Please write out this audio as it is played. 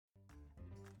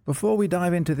Before we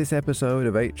dive into this episode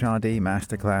of HRD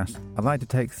Masterclass, I'd like to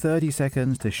take 30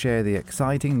 seconds to share the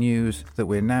exciting news that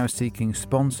we're now seeking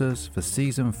sponsors for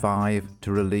Season 5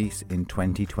 to release in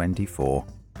 2024.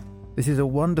 This is a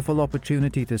wonderful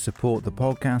opportunity to support the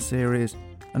podcast series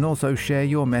and also share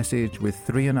your message with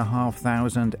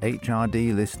 3,500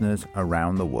 HRD listeners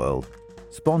around the world.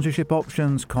 Sponsorship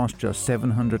options cost just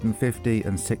 $750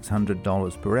 and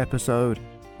 $600 per episode,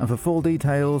 and for full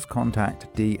details, contact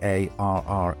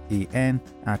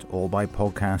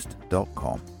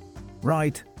darren@allbypodcast.com.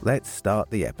 Right, let's start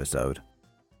the episode.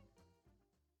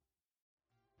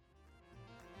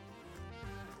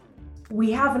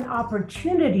 We have an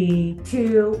opportunity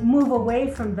to move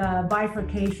away from the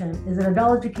bifurcation. Is it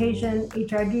adult education,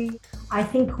 HRD? I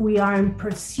think we are in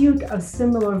pursuit of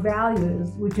similar values,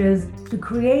 which is to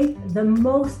create the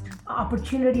most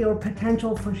opportunity or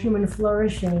potential for human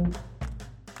flourishing.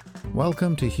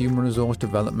 Welcome to Human Resource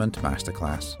Development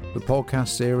Masterclass, the podcast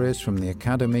series from the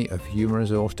Academy of Human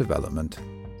Resource Development,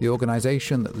 the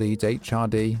organization that leads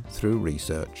HRD through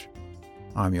research.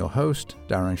 I'm your host,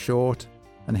 Darren Short,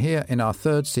 and here in our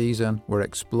third season, we're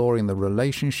exploring the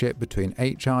relationship between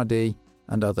HRD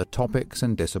and other topics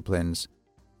and disciplines,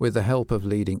 with the help of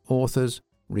leading authors,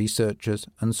 researchers,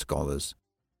 and scholars.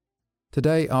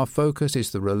 Today, our focus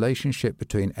is the relationship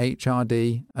between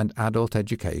HRD and adult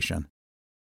education.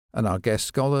 And our guest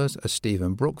scholars are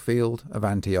Stephen Brookfield of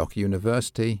Antioch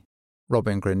University,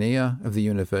 Robin Grenier of the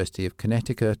University of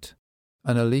Connecticut,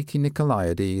 and Aliki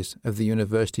Nikolaides of the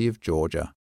University of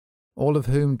Georgia, all of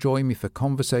whom join me for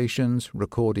conversations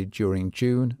recorded during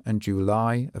June and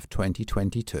July of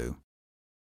 2022.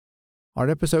 Our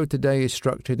episode today is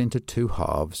structured into two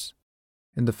halves.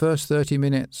 In the first 30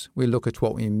 minutes, we look at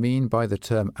what we mean by the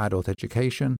term adult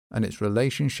education and its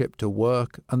relationship to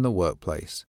work and the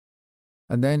workplace.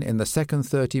 And then in the second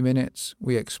 30 minutes,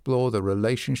 we explore the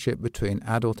relationship between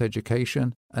adult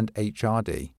education and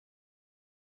HRD.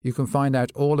 You can find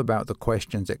out all about the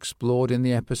questions explored in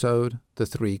the episode, the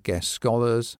three guest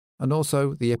scholars, and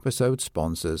also the episode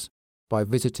sponsors by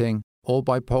visiting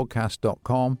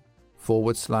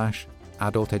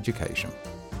allbypodcast.com/adult education.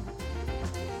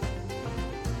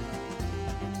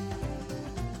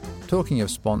 Talking of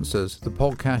sponsors, the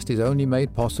podcast is only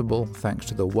made possible thanks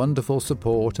to the wonderful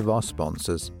support of our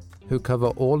sponsors, who cover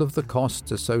all of the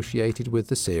costs associated with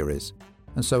the series,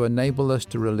 and so enable us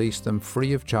to release them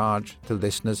free of charge to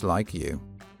listeners like you.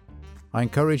 I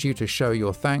encourage you to show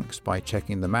your thanks by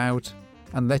checking them out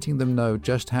and letting them know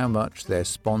just how much their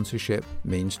sponsorship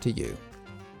means to you.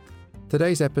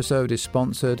 Today's episode is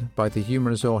sponsored by the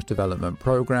Human Resource Development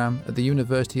Program at the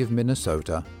University of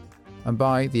Minnesota and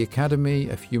by the Academy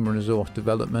of Human Resource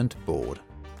Development Board.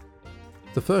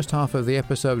 The first half of the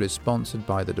episode is sponsored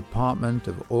by the Department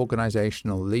of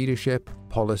Organizational Leadership,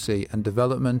 Policy and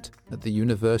Development at the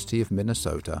University of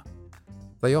Minnesota.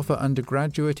 They offer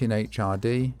undergraduate in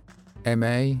HRD,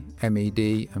 MA,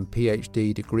 MED and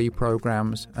PhD degree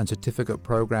programs and certificate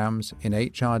programs in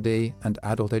HRD and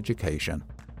adult education,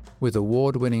 with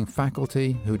award-winning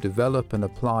faculty who develop and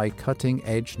apply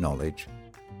cutting-edge knowledge.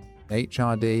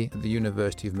 HRD at the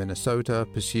University of Minnesota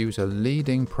pursues a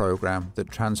leading program that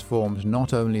transforms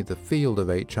not only the field of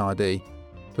HRD,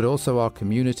 but also our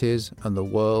communities and the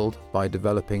world by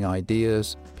developing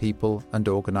ideas, people, and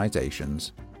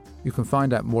organizations. You can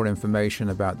find out more information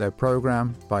about their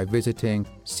program by visiting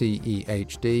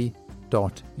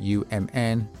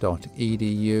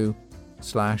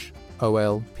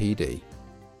cehd.umn.edu/OLPD.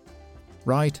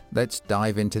 Right, let's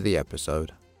dive into the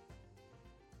episode.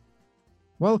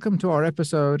 Welcome to our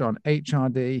episode on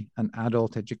HRD and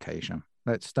adult education.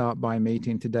 Let's start by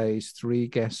meeting today's three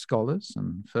guest scholars.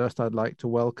 And first, I'd like to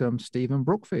welcome Stephen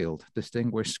Brookfield,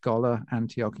 Distinguished Scholar,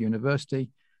 Antioch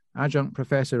University, Adjunct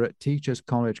Professor at Teachers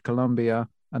College, Columbia,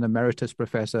 and Emeritus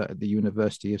Professor at the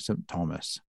University of St.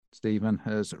 Thomas. Stephen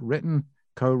has written,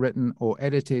 co-written, or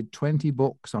edited 20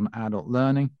 books on adult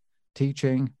learning,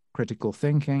 teaching, critical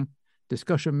thinking,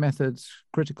 discussion methods,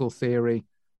 critical theory,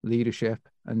 leadership,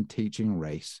 and teaching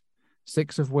race,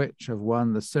 6 of which have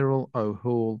won the Cyril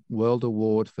O'Hoole World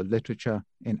Award for Literature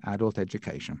in Adult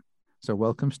Education. So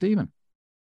welcome, Stephen.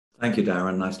 Thank you,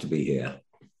 Darren. Nice to be here.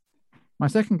 My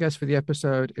second guest for the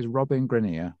episode is Robin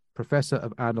Grenier, Professor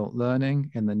of Adult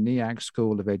Learning in the NEAG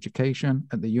School of Education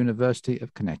at the University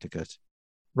of Connecticut.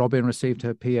 Robin received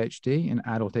her PhD in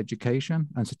Adult Education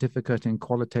and Certificate in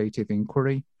Qualitative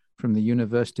Inquiry from the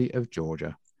University of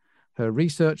Georgia. Her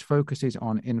research focuses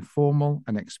on informal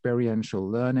and experiential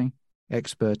learning,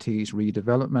 expertise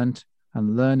redevelopment,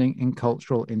 and learning in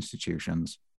cultural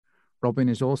institutions. Robin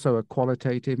is also a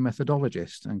qualitative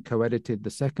methodologist and co-edited the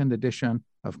second edition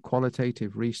of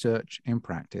Qualitative Research in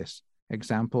Practice,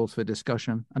 Examples for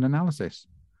Discussion and Analysis.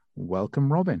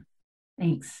 Welcome, Robin.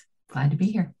 Thanks. Glad to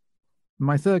be here.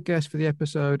 My third guest for the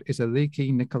episode is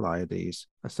Aliki Nikolaides,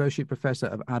 Associate Professor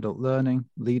of Adult Learning,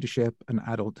 Leadership and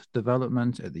Adult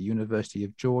Development at the University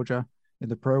of Georgia in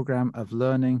the program of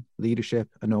Learning, Leadership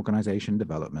and Organization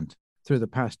Development. Through the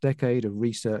past decade of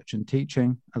research and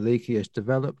teaching, Aliki has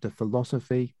developed a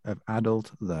philosophy of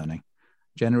adult learning,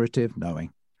 generative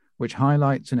knowing, which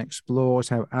highlights and explores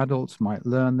how adults might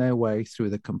learn their way through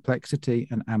the complexity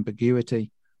and ambiguity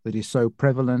that is so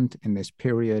prevalent in this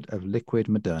period of liquid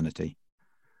modernity.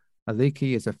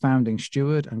 Aliki is a founding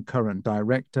steward and current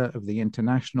director of the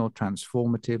International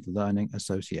Transformative Learning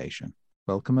Association.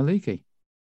 Welcome, Aliki.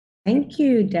 Thank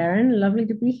you, Darren. Lovely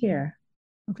to be here.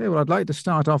 Okay, well, I'd like to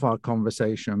start off our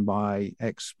conversation by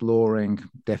exploring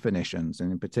definitions,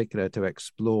 and in particular to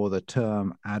explore the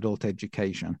term adult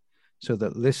education, so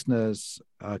that listeners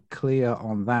are clear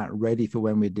on that, ready for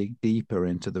when we dig deeper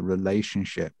into the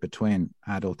relationship between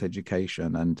adult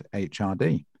education and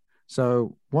HRD.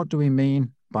 So what do we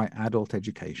mean by adult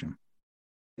education?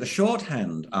 The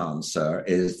shorthand answer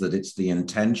is that it's the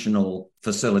intentional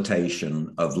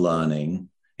facilitation of learning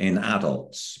in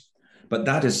adults. But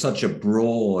that is such a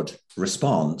broad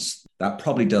response that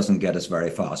probably doesn't get us very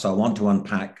far. So I want to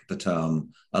unpack the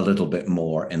term a little bit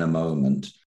more in a moment.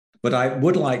 But I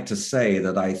would like to say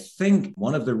that I think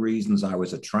one of the reasons I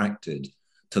was attracted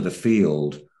to the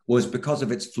field was because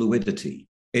of its fluidity.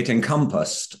 It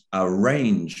encompassed a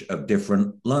range of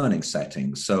different learning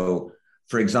settings. So,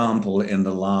 for example, in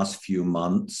the last few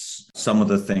months, some of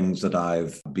the things that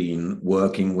I've been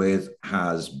working with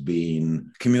has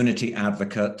been community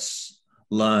advocates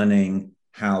learning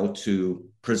how to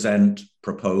present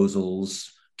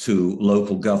proposals to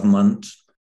local government.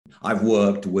 I've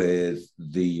worked with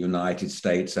the United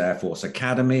States Air Force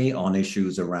Academy on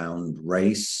issues around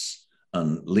race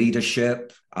and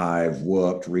leadership. I've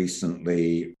worked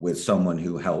recently with someone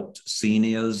who helped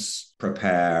seniors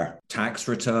prepare tax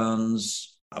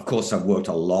returns. Of course, I've worked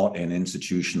a lot in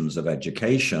institutions of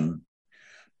education.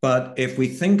 But if we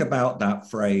think about that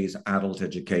phrase, adult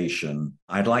education,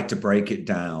 I'd like to break it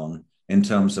down in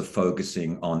terms of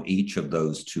focusing on each of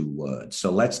those two words.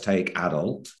 So let's take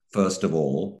adult, first of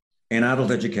all. In adult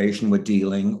education, we're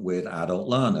dealing with adult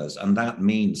learners, and that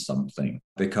means something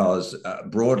because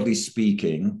broadly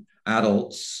speaking,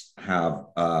 adults have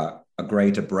a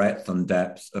greater breadth and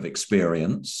depth of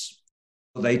experience.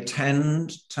 They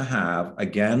tend to have,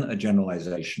 again, a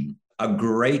generalization, a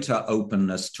greater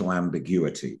openness to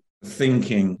ambiguity,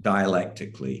 thinking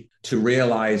dialectically, to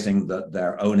realizing that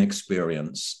their own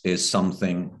experience is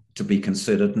something to be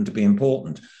considered and to be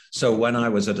important. So when I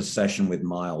was at a session with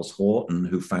Miles Horton,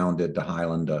 who founded the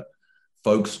Highlander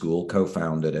Folk School,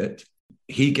 co-founded it,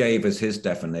 he gave us his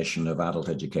definition of adult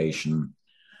education,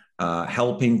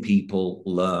 helping people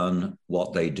learn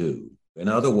what they do. In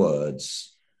other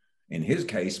words, in his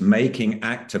case, making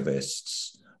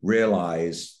activists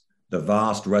realize the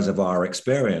vast reservoir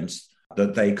experience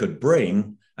that they could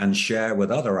bring and share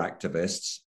with other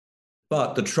activists.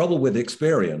 But the trouble with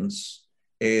experience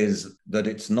is that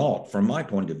it's not, from my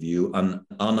point of view, an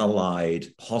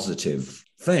unallied positive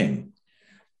thing.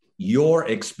 Your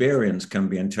experience can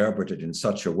be interpreted in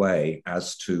such a way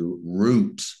as to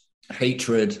root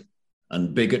hatred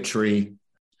and bigotry.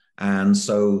 And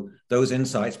so those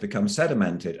insights become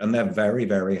sedimented, and they're very,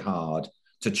 very hard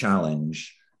to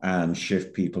challenge and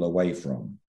shift people away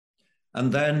from.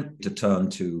 And then to turn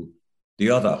to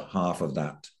the other half of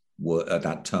that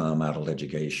term, adult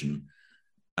education,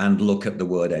 and look at the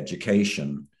word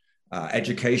education.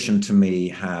 Education to me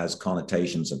has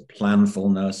connotations of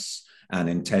planfulness and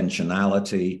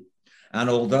intentionality. And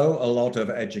although a lot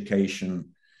of education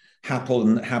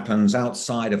happens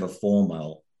outside of a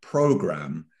formal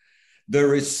program,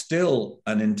 there is still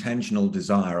an intentional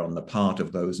desire on the part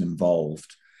of those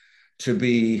involved to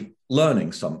be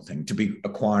learning something, to be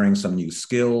acquiring some new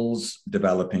skills,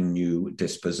 developing new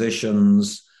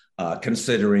dispositions,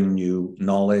 considering new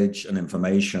knowledge and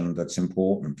information that's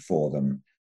important for them.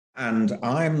 And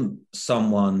I'm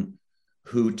someone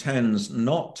who tends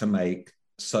not to make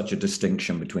such a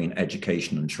distinction between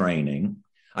education and training.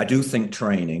 I do think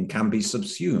training can be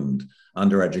subsumed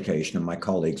under education, and my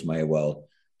colleagues may well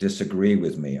disagree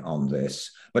with me on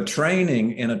this. But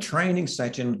training, in a training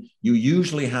setting, you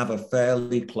usually have a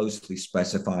fairly closely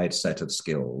specified set of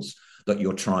skills that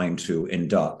you're trying to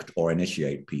induct or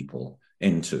initiate people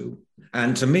into.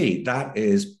 And to me, that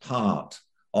is part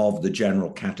of the general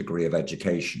category of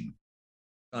education.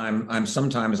 I'm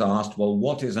sometimes asked, well,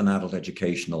 what is an adult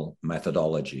educational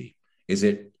methodology? Is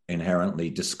it inherently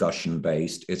discussion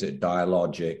based? Is it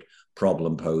dialogic,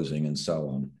 problem posing, and so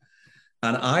on?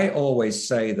 And I always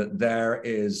say that there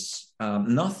is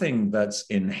nothing that's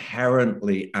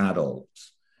inherently adult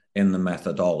in the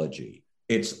methodology.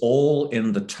 It's all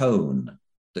in the tone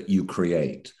that you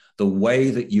create, the way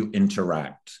that you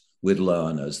interact with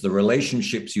learners, the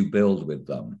relationships you build with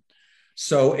them.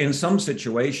 So in some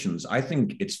situations, I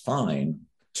think it's fine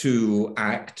to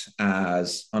act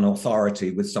as an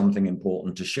authority with something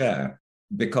important to share.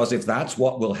 Because if that's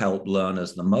what will help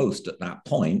learners the most at that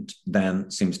point, then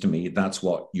it seems to me that's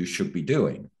what you should be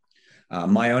doing.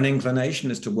 My own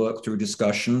inclination is to work through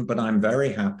discussion, but I'm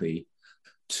very happy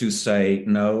to say,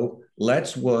 no,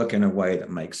 let's work in a way that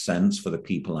makes sense for the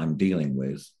people I'm dealing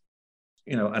with.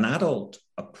 You know, an adult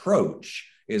approach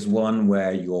is one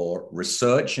where you're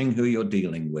researching who you're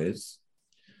dealing with,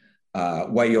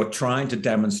 where you're trying to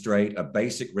demonstrate a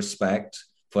basic respect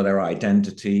for their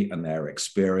identity and their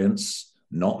experience,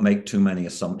 not make too many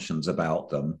assumptions about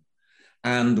them,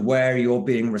 and where you're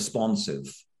being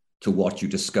responsive to what you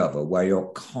discover, where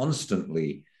you're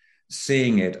constantly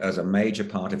seeing it as a major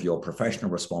part of your professional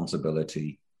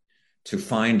responsibility to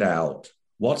find out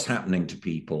what's happening to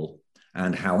people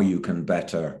and how you can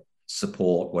better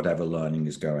support whatever learning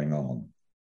is going on.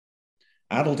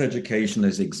 Adult education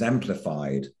is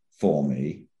exemplified for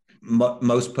me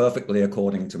most perfectly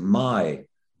according to my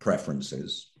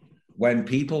preferences when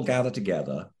people gather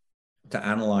together to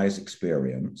analyze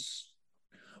experience,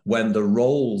 when the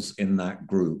roles in that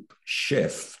group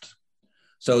shift.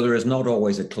 So there is not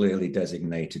always a clearly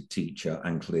designated teacher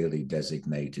and clearly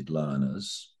designated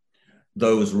learners.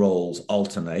 Those roles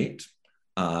alternate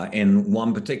in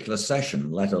one particular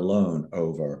session, let alone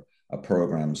over a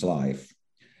program's life.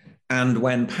 And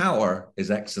when power is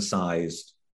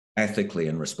exercised ethically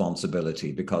and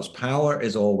responsibility, because power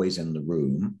is always in the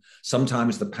room.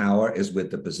 Sometimes the power is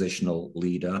with the positional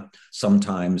leader.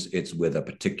 Sometimes it's with a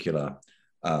particular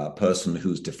person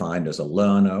who's defined as a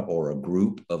learner or a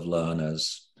group of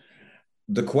learners.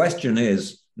 The question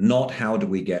is not how do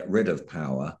we get rid of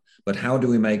power, but how do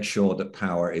we make sure that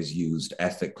power is used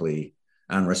ethically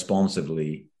and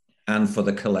responsibly and for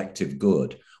the collective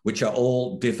good, which are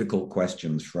all difficult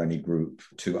questions for any group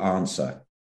to answer.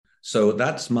 So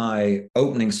that's my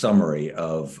opening summary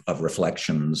of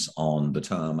reflections on the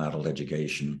term adult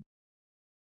education.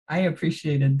 I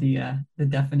appreciated the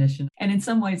definition. And in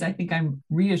some ways, I think I'm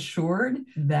reassured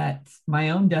that my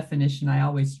own definition, I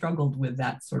always struggled with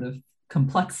that sort of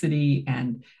complexity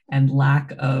and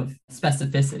lack of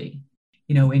specificity.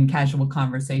 You know, in casual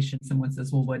conversation, someone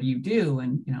says, well, what do you do?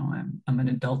 And, you know, I'm an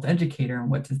adult educator. And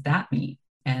what does that mean?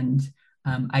 And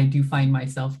I do find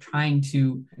myself trying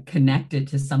to connect it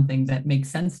to something that makes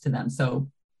sense to them. So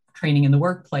training in the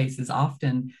workplace is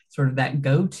often sort of that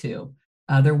go-to.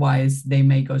 Otherwise, they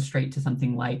may go straight to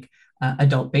something like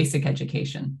adult basic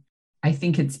education. I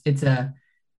think it's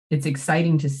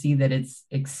exciting to see that it's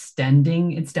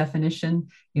extending its definition.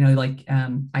 You know, like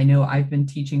I know I've been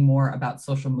teaching more about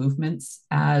social movements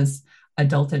as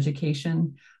adult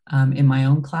education in my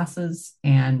own classes.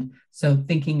 And so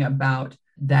thinking about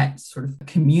that sort of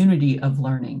community of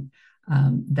learning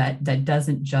that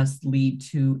doesn't just lead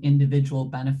to individual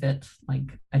benefit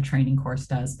like a training course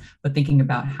does, but thinking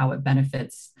about how it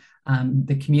benefits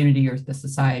the community or the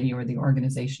society or the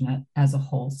organization as a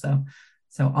whole. So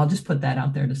I'll just put that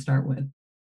out there to start with.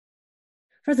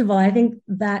 First of all, I think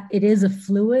that it is a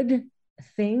fluid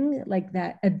thing, like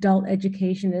that adult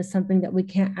education is something that we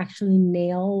can't actually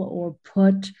nail or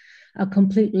put a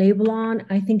complete label on,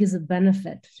 I think is a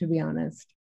benefit, to be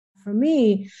honest. For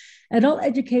me, adult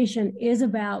education is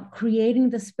about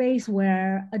creating the space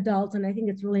where adults, and I think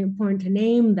it's really important to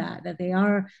name that they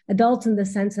are adults in the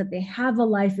sense that they have a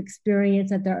life experience,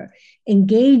 that they're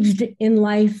engaged in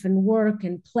life and work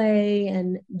and play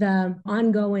and the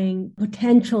ongoing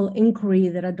potential inquiry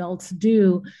that adults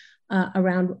do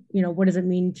around, you know, what does it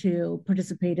mean to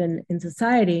participate in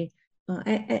society?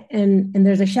 And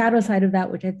there's a shadow side of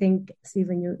that, which I think,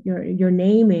 Stephen, you're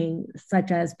naming,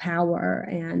 such as power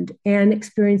and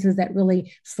experiences that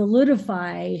really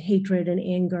solidify hatred and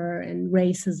anger and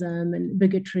racism and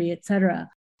bigotry, et cetera.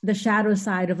 The shadow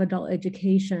side of adult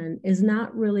education is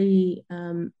not really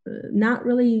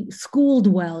schooled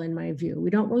well, in my view.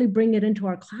 We don't really bring it into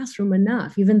our classroom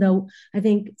enough, even though I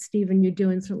think, Stephen, you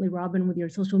do, and certainly Robin with your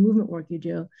social movement work you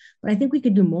do, but I think we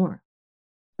could do more.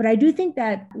 But I do think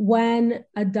that when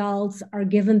adults are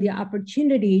given the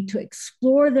opportunity to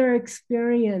explore their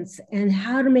experience and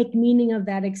how to make meaning of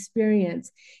that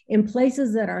experience in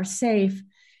places that are safe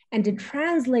and to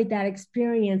translate that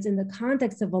experience in the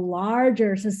context of a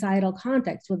larger societal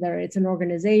context, whether it's an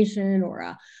organization or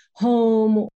a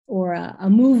home or a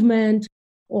movement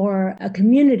or a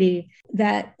community,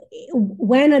 that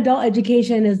when adult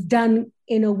education is done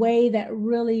in a way that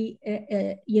really,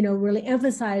 really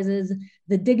emphasizes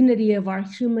the dignity of our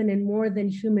human and more than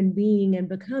human being and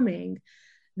becoming,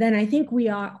 then I think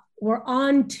we're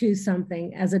on to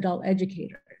something as adult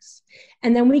educators.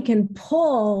 And then we can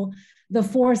pull the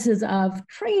forces of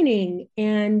training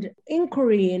and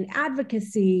inquiry and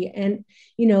advocacy and,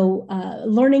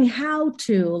 learning how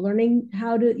to,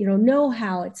 know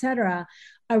how, et cetera,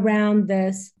 around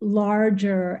this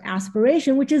larger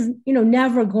aspiration, which is,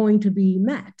 never going to be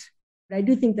met. I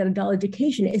do think that adult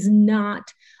education is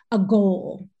not a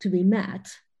goal to be met.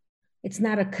 It's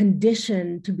not a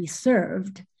condition to be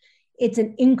served. It's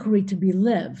an inquiry to be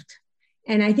lived.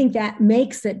 And I think that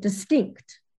makes it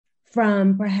distinct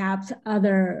from perhaps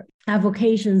other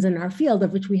avocations in our field,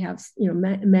 of which we have,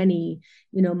 many,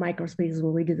 microspaces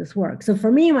where we do this work. So for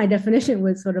me, my definition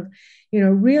was sort of,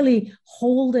 really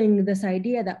holding this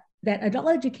idea that adult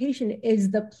education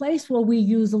is the place where we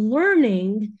use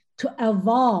learning to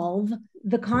evolve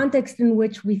the context in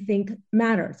which we think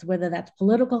matters, whether that's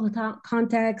political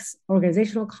context,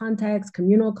 organizational context,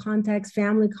 communal context,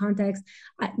 family context.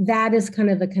 That is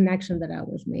kind of the connection that I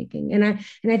was making. And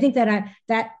I think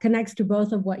that connects to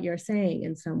both of what you're saying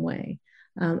in some way.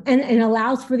 And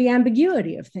allows for the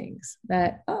ambiguity of things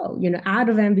that, out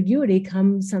of ambiguity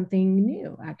comes something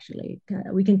new, actually.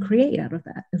 We can create out of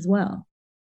that as well.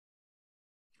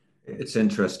 It's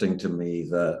interesting to me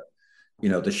that,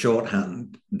 the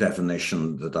shorthand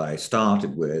definition that I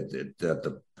started with,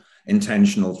 the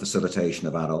intentional facilitation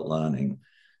of adult learning,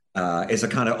 is a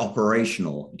kind of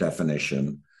operational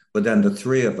definition. But then the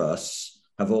three of us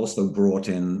have also brought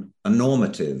in a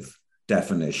normative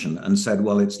definition and said,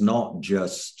 well, it's not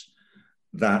just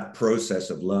that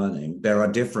process of learning. There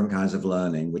are different kinds of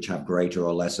learning which have greater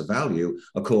or lesser value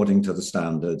according to the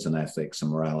standards and ethics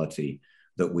and morality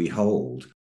that we hold.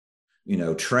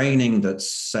 Training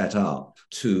that's set up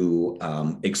to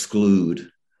exclude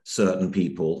certain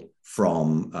people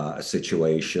from a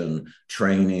situation,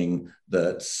 training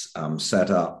that's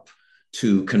set up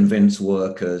to convince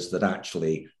workers that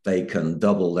actually they can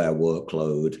double their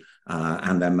workload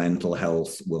and their mental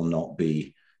health will not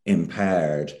be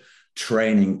impaired,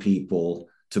 training people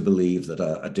to believe that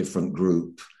a different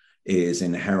group is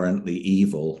inherently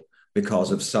evil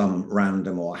because of some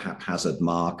random or haphazard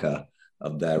marker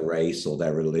of their race or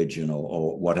their religion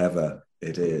or whatever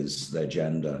it is, their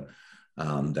gender,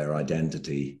 their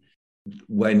identity.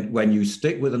 When you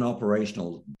stick with an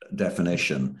operational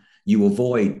definition, you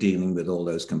avoid dealing with all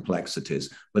those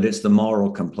complexities, but it's the moral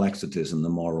complexities and the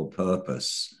moral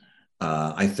purpose.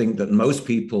 I think that most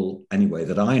people, anyway,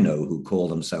 that I know who call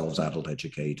themselves adult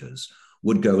educators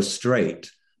would go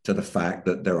straight to the fact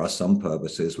that there are some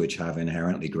purposes which have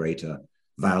inherently greater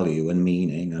value and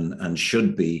meaning and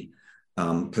should be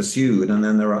pursued, and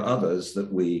then there are others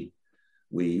that we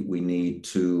need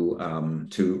to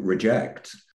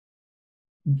reject.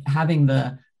 Having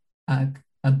the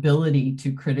ability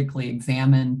to critically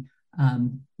examine,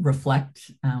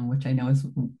 reflect, which I know is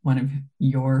one of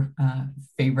your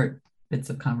favorite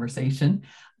bits of conversation,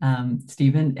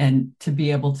 Stephen, and to be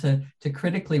able to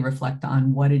critically reflect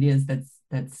on what it is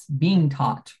that's being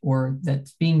taught or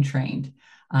that's being trained,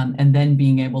 and then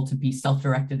being able to be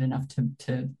self-directed enough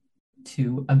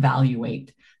to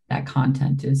evaluate that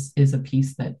content is a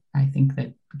piece that I think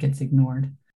that gets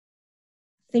ignored.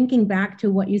 Thinking back to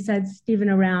what you said, Stephen,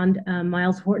 around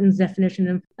Miles Horton's definition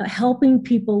of helping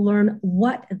people learn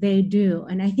what they do.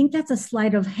 And I think that's a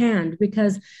sleight of hand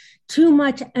because too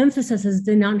much emphasis is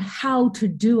done on how to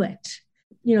do it.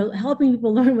 Helping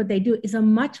people learn what they do is a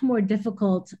much more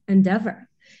difficult endeavor.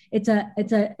 It's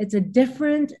a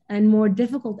different and more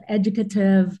difficult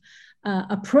educative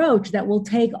approach that will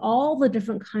take all the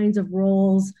different kinds of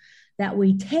roles that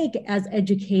we take as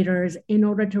educators in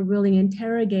order to really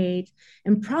interrogate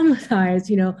and problematize,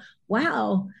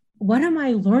 wow, what am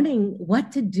I learning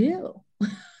what to do?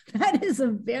 That is a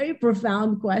very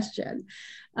profound question.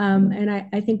 And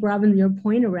I think, Robin, your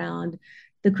point around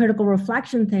the critical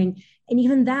reflection thing, and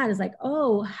even that is like,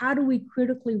 oh, how do we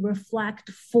critically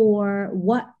reflect for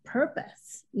what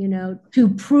purpose, to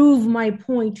prove my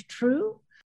point true?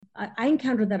 I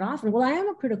encounter that often. Well, I am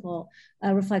a critical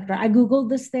reflector. I Googled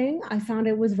this thing. I found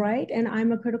it was right. And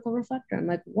I'm a critical reflector. I'm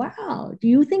like, wow, do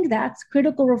you think that's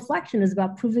critical reflection is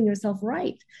about proving yourself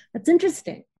right? That's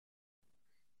interesting.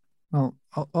 Well,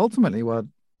 ultimately, what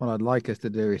I'd like us to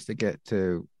do is to get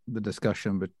to the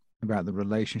discussion about the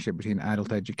relationship between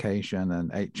adult education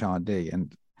and HRD.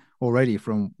 And already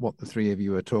from what the three of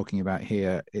you are talking about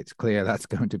here, it's clear that's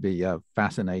going to be a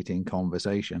fascinating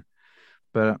conversation.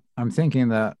 But I'm thinking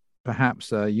that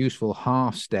perhaps a useful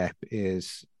half step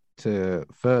is to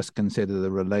first consider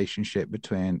the relationship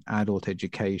between adult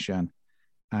education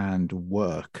and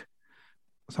work.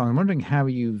 So I'm wondering how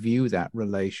you view that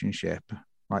relationship,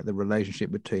 like the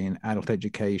relationship between adult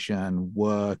education,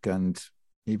 work, and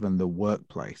even the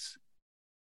workplace.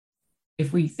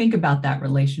 If we think about that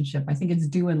relationship, I think it's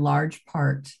due in large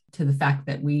part to the fact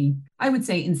that we, I would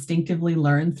say, instinctively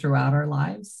learn throughout our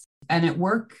lives. And at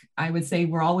work, I would say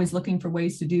we're always looking for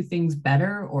ways to do things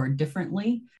better or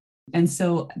differently. And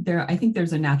so I think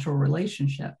there's a natural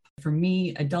relationship. For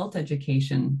me, adult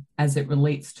education, as it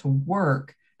relates to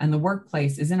work and the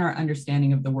workplace, is in our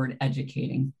understanding of the word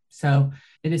educating. So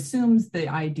it assumes the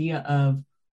idea of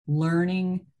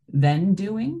learning, then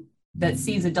doing, that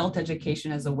sees adult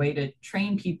education as a way to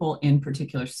train people in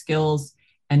particular skills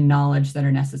and knowledge that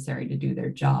are necessary to do their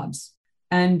jobs.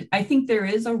 And I think there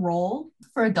is a role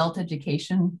for adult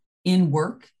education in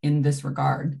work in this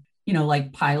regard. You know,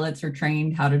 like pilots are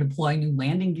trained how to deploy new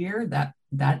landing gear.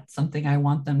 That's something I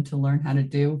want them to learn how to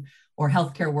do. Or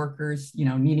healthcare workers, you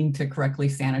know, needing to correctly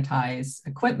sanitize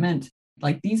equipment.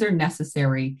 Like these are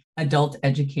necessary adult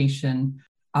education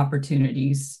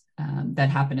opportunities that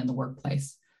happen in the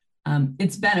workplace.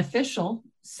 It's beneficial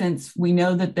since we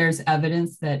know that there's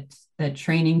evidence that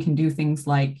training can do things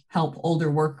like help older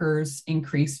workers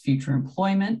increase future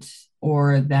employment,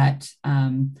 or that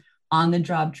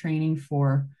on-the-job training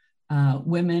for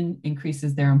women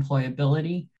increases their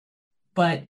employability.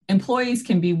 But employees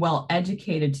can be well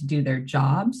educated to do their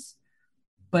jobs,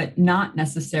 but not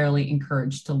necessarily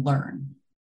encouraged to learn.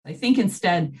 I think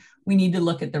instead, we need to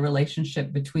look at the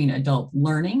relationship between adult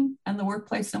learning and the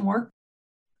workplace and work.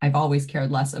 I've always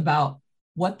cared less about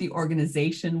what the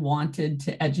organization wanted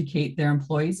to educate their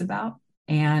employees about.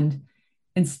 And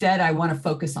instead, I want to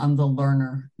focus on the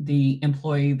learner, the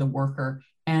employee, the worker,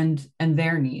 and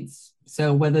their needs.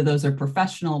 So whether those are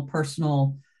professional,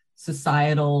 personal,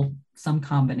 societal, some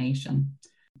combination.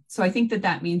 So I think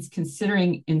that means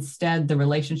considering instead the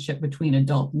relationship between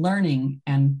adult learning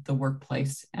and the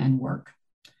workplace and work.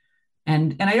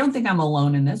 And I don't think I'm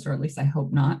alone in this, or at least I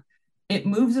hope not. It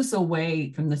moves us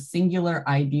away from the singular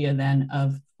idea then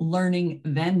of learning,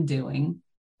 then doing.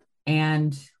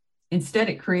 And instead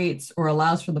it creates or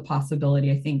allows for the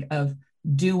possibility, I think, of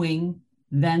doing,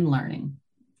 then learning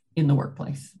in the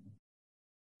workplace.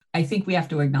 I think we have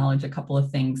to acknowledge a couple of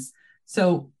things.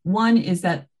 So one is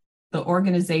that the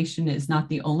organization is not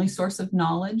the only source of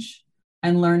knowledge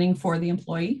and learning for the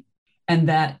employee, and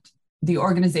that the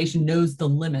organization knows the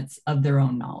limits of their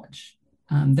own knowledge,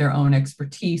 their own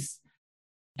expertise,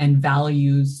 and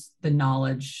values the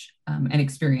knowledge and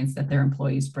experience that their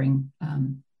employees bring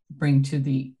to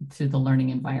the learning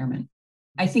environment.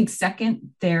 I think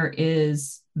second, there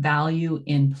is value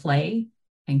in play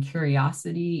and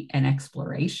curiosity and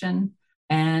exploration.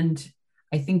 And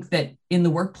I think that in the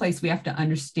workplace, we have to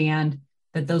understand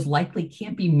that those likely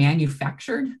can't be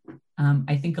manufactured.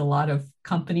 I think a lot of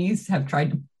companies have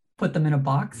tried to put them in a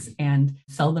box and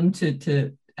sell them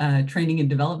to training and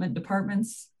development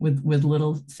departments with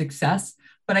little success.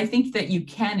 But I think that you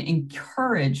can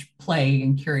encourage play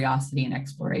and curiosity and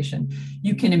exploration.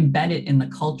 You can embed it in the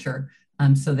culture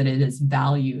so that it is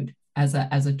valued as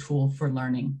a tool for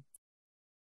learning.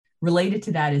 Related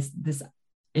to that is this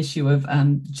issue of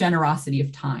generosity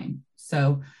of time.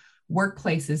 So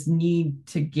workplaces need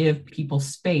to give people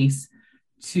space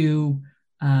to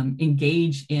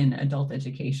engage in adult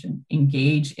education,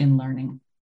 engage in learning.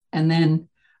 And then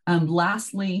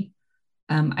lastly,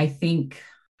 I think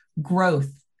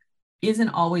growth isn't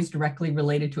always directly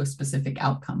related to a specific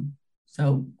outcome.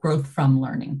 So growth from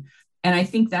learning. And I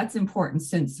think that's important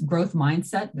since growth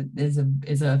mindset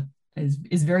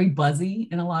is very buzzy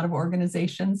in a lot of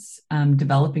organizations,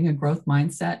 developing a growth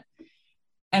mindset.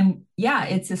 And yeah,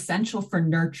 it's essential for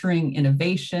nurturing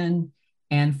innovation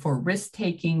and for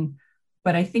risk-taking.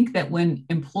 But I think that when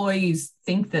employees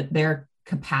think that their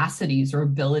capacities or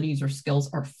abilities or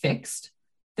skills are fixed,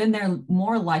 then they're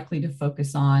more likely to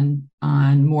focus on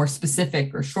more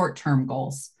specific or short-term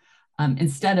goals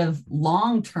instead of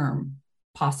long-term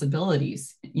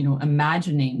possibilities,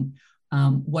 imagining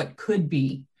what could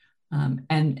be.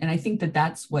 And I think that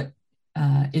that's what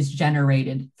is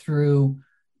generated through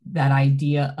that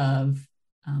idea of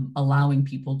allowing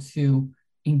people to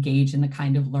engage in the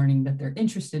kind of learning that they're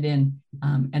interested in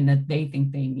and that they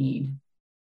think they need.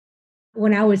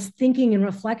 When I was thinking and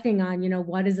reflecting on,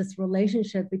 what is this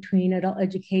relationship between adult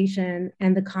education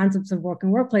and the concepts of work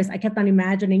and workplace, I kept on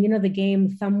imagining, the game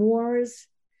Thumb Wars,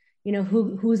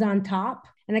 who's on top.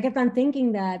 And I kept on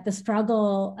thinking that the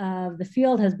struggle of the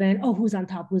field has been, oh, who's on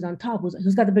top, who's on top,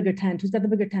 who's got the bigger tent, who's got the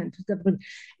bigger tent, who's got the bigger,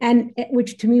 and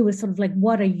which to me was sort of like,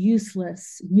 what a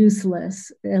useless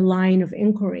line of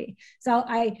inquiry. So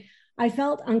I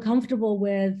felt uncomfortable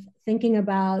with thinking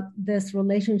about this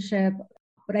relationship,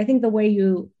 but I think the way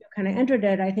you kind of entered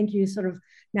it, I think you sort of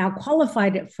now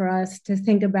qualified it for us to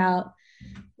think about,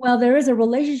 well, there is a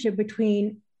relationship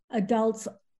between adults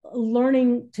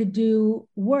learning to do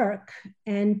work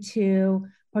and to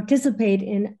participate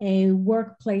in a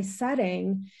workplace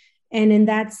setting. And in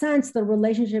that sense, the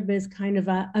relationship is kind of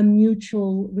a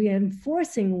mutual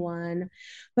reinforcing one.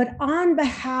 But on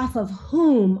behalf of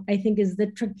whom, I think, is the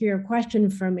trickier question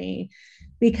for me.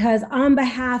 Because on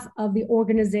behalf of the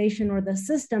organization or the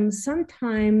system,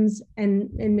 sometimes, and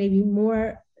maybe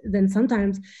more than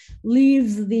sometimes,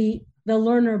 leaves the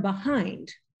learner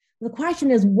behind. The question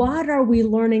is, what are we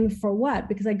learning for what?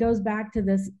 Because it goes back to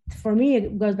this, for me,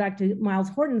 it goes back to Miles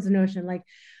Horton's notion, like,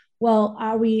 well,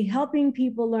 are we helping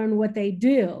people learn what they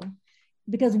do?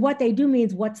 Because what they do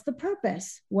means, what's the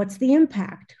purpose? What's the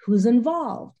impact? Who's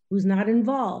involved? Who's not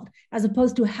involved? As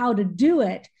opposed to how to do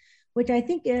it, which I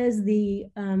think is the,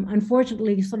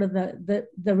 unfortunately, sort of the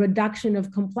reduction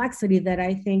of complexity that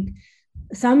I think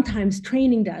sometimes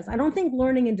training does. I don't think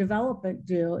learning and development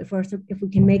do, if we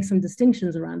can make some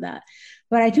distinctions around that.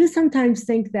 But I do sometimes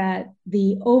think that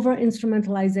the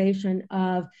over-instrumentalization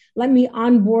of, let me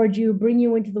onboard you, bring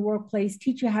you into the workplace,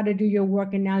 teach you how to do your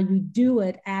work, and now you do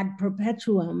it ad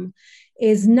perpetuum,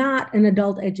 is not an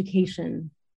adult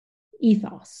education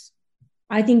ethos.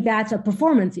 I think that's a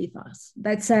performance ethos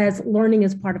that says learning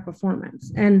is part of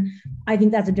performance. And I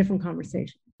think that's a different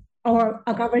conversation, or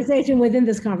a conversation within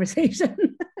this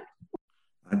conversation.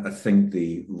 I think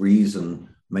the reason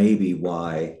maybe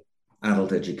why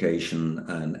adult education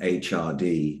and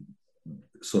HRD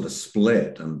sort of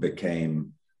split and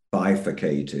became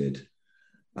bifurcated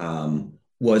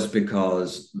was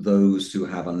because those who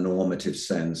have a normative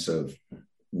sense of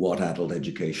what adult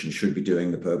education should be doing,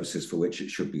 the purposes for which it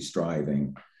should be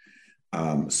striving,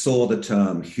 saw the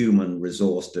term human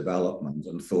resource development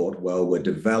and thought, well, we're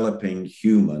developing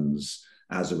humans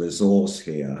as a resource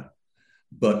here,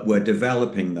 but we're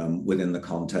developing them within the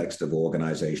context of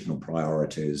organizational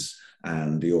priorities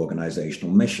and the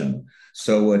organizational mission.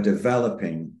 So we're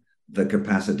developing the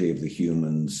capacity of the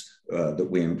humans that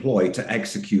we employ to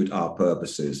execute our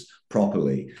purposes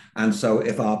properly. And so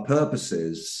if our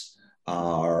purposes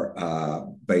are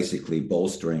basically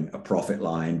bolstering a profit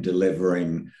line,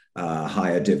 delivering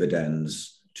higher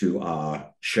dividends to our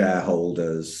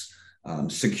shareholders,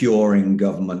 securing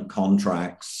government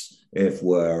contracts if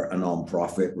we're a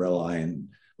nonprofit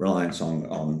reliance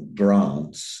on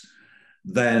grants,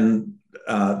 then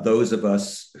those of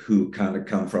us who kind of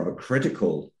come from a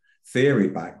critical theory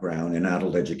background in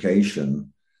adult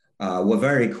education were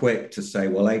very quick to say,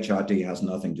 well, HRD has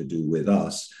nothing to do with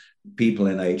us. People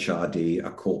in HRD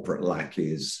are corporate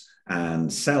lackeys and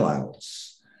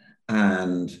sellouts.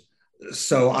 And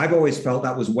so I've always felt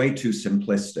that was way too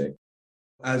simplistic.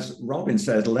 As Robin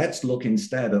said, let's look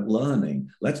instead at learning.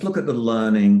 Let's look at the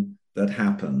learning that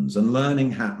happens. And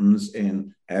learning happens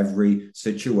in every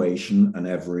situation and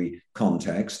every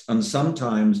context. And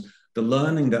sometimes the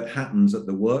learning that happens at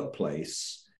the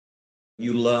workplace,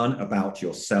 you learn about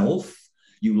yourself,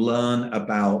 you learn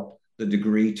about the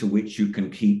degree to which you can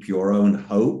keep your own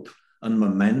hope and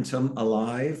momentum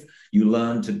alive. You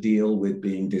learn to deal with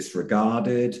being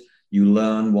disregarded. You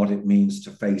learn what it means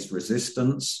to face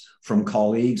resistance from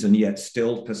colleagues and yet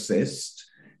still persist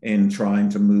in trying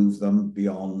to move them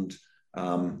beyond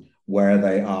where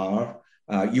they are.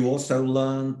 You also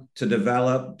learn to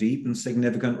develop deep and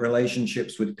significant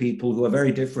relationships with people who are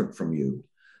very different from you.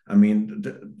 I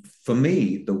mean, for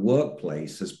me, the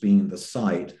workplace has been the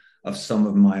site of some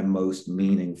of my most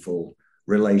meaningful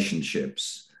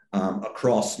relationships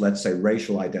across, let's say,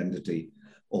 racial identity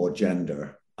or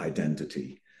gender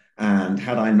identity. And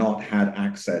had I not had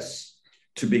access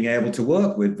to being able to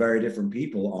work with very different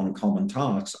people on common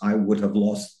tasks, I would have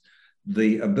lost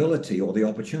the ability or the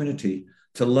opportunity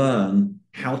to learn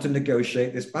how to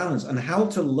negotiate this balance and how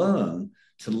to learn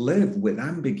to live with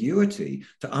ambiguity,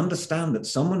 to understand that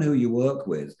someone who you work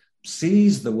with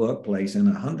sees the workplace in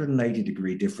a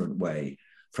 180-degree different way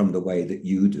from the way that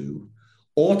you do,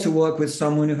 or to work with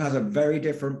someone who has a very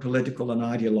different political and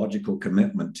ideological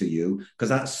commitment to you, because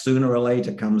that sooner or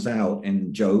later comes out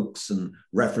in jokes and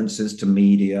references to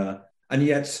media, and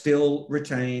yet still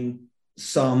retain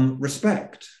some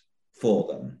respect for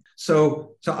them.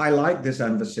 So I like this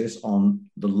emphasis on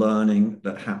the learning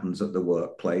that happens at the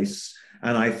workplace.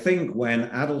 And I think when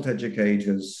adult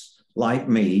educators like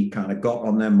me, kind of got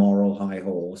on their moral high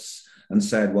horse and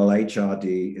said, well,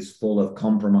 HRD is full of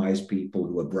compromised people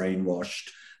who are brainwashed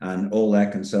and all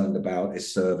they're concerned about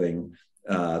is serving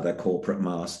their corporate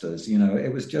masters.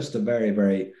 It was just a very,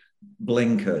 very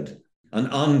blinkered and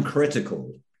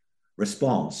uncritical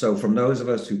response. So from those of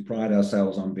us who pride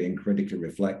ourselves on being critically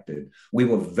reflective, we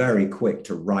were very quick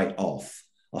to write off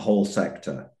a whole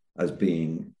sector as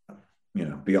being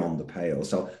beyond the pale.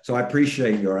 So I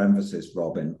appreciate your emphasis,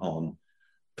 Robin, on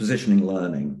positioning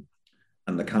learning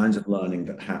and the kinds of learning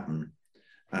that happen,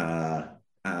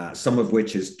 some of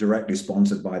which is directly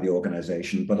sponsored by the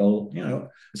organization, but a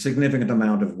significant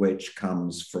amount of which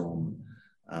comes from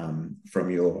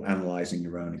your analyzing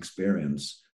your own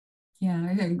experience. Yeah,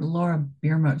 I think Laura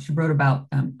Bierma, she wrote about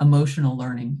emotional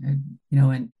learning,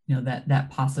 and that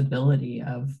possibility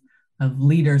of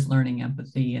leaders learning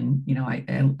empathy, and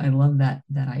I love that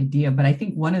idea. But I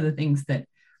think one of the things that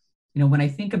when I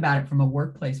think about it from a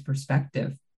workplace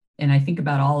perspective, and I think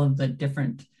about all of the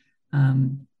different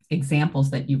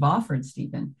examples that you've offered,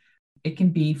 Stephen, it can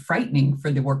be frightening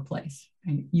for the workplace.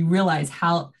 Right? You realize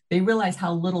how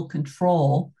little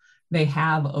control they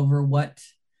have over what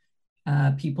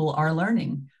people are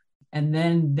learning. And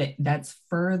then that's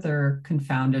further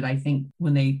confounded, I think,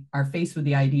 when they are faced with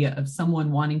the idea of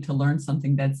someone wanting to learn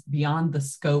something that's beyond the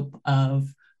scope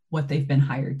of what they've been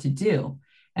hired to do.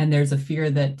 And there's a fear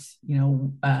that,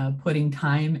 putting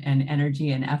time and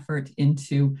energy and effort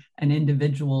into an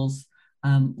individual's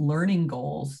learning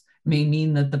goals may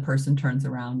mean that the person turns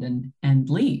around and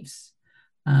leaves.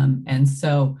 And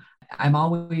so I'm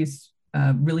always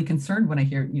really concerned when I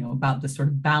hear, about this sort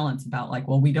of balance about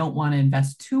we don't want to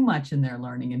invest too much in their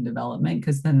learning and development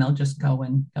because then they'll just go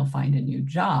and they'll find a new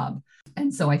job.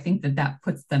 And so I think that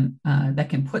puts them, that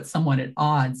can put someone at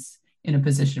odds in a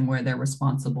position where they're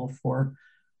responsible for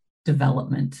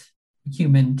development,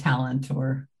 human talent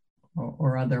or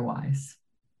otherwise.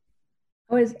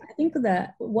 I think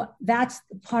that's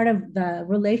part of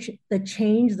the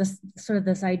change,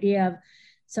 this idea of,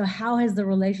 so how has the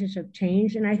relationship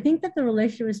changed? And I think that the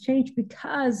relationship has changed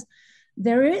because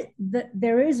there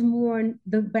is more,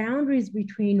 the boundaries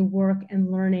between work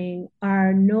and learning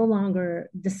are no longer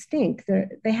distinct.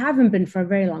 They haven't been for a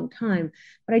very long time.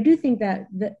 But I do think that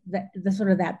the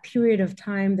sort of that period of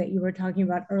time that you were talking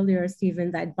about earlier,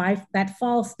 Stephen, that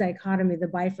false dichotomy, the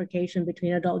bifurcation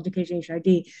between adult education and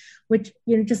HRD, which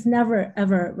just never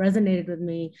ever resonated with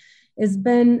me, has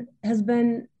been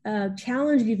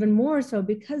challenged even more so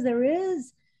because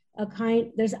there's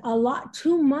a lot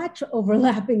too much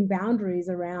overlapping boundaries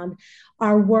around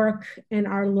our work and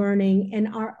our learning and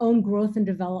our own growth and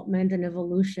development and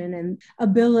evolution and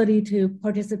ability to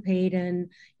participate in,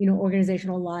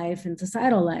 organizational life and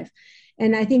societal life.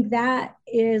 And I think that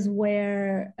is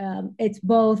where it's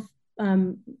both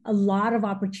a lot of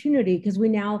opportunity because we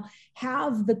now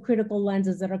have the critical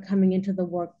lenses that are coming into the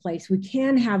workplace. We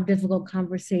can have difficult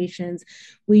conversations.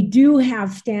 We do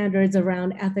have standards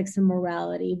around ethics and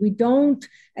morality. We don't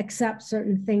accept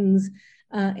certain things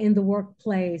in the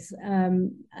workplace.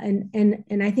 And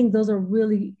I think those are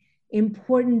really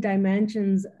important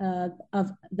dimensions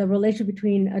of the relationship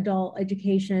between adult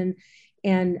education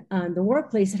and the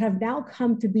workplace that have now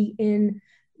come to be in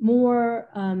more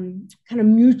kind of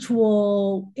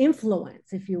mutual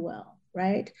influence, if you will,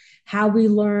 right? How we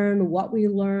learn, what we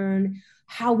learn,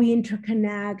 how we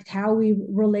interconnect, how we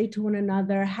relate to one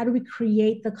another, how do we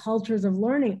create the cultures of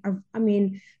learning?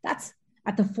 That's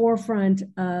at the forefront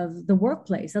of the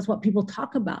workplace. That's what people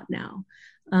talk about now.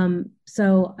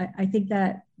 So I think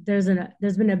that there's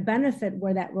been a benefit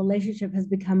where that relationship has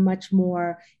become much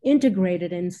more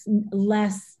integrated and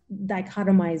less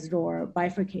dichotomized or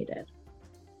bifurcated.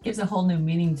 Gives a whole new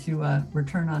meaning to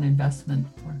return on investment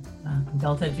for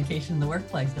adult education in the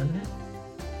workplace, doesn't it?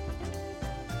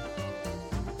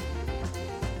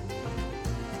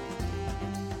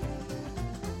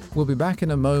 We'll be back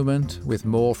in a moment with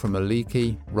more from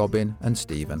Aliki, Robin and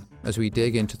Stephen as we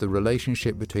dig into the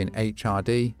relationship between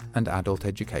HRD and adult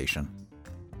education.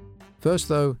 First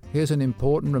though, here's an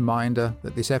important reminder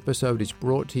that this episode is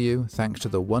brought to you thanks to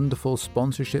the wonderful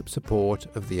sponsorship support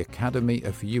of the Academy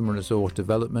of Human Resource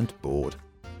Development Board,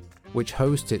 which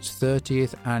hosts its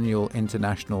 30th annual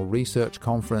International Research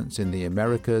Conference in the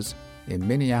Americas in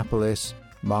Minneapolis,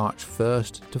 March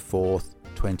 1st to 4th,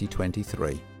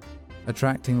 2023,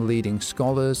 attracting leading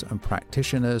scholars and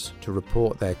practitioners to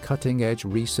report their cutting-edge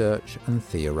research and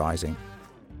theorizing.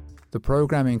 The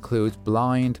program includes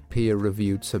blind,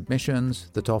 peer-reviewed submissions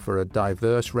that offer a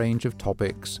diverse range of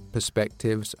topics,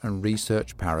 perspectives, and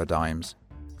research paradigms.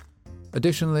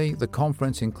 Additionally, the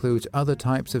conference includes other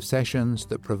types of sessions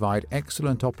that provide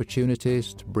excellent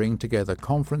opportunities to bring together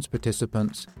conference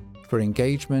participants for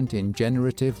engagement in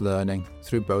generative learning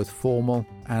through both formal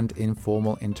and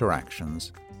informal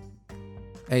interactions.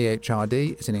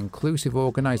 AHRD is an inclusive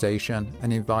organisation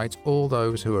and invites all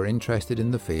those who are interested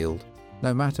in the field,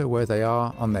 no matter where they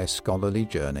are on their scholarly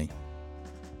journey.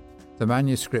 The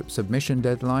manuscript submission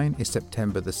deadline is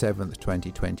September the 7th,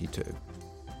 2022.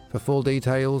 For full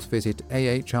details, visit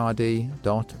ahrd.org.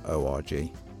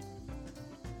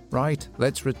 Right,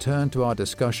 let's return to our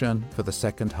discussion for the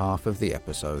second half of the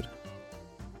episode.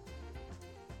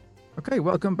 Okay,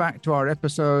 welcome back to our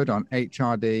episode on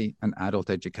HRD and adult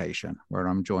education, where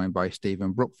I'm joined by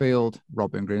Stephen Brookfield,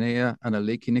 Robin Grenier, and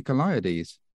Aliki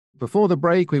Nikolaides. Before the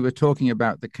break, we were talking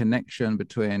about the connection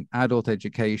between adult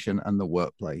education and the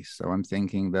workplace. So I'm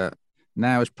thinking that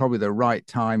now is probably the right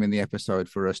time in the episode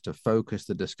for us to focus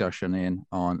the discussion in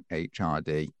on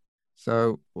HRD.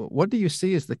 So what do you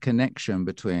see as the connection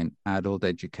between adult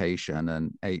education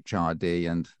and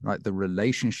HRD, and like the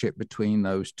relationship between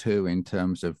those two in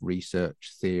terms of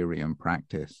research, theory, and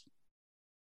practice?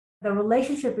 The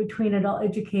relationship between adult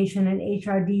education and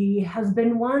HRD has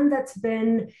been one that's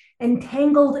been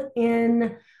entangled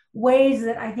in ways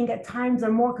that I think at times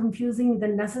are more confusing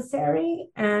than necessary.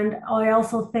 And I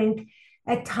also think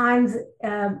at times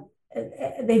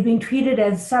they've been treated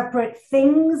as separate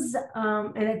things,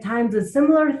 and at times as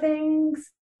similar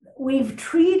things. We've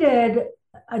treated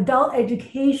adult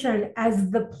education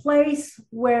as the place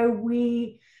where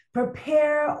we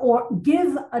prepare or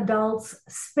give adults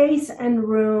space and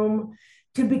room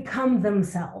to become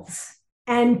themselves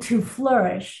and to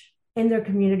flourish in their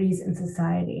communities and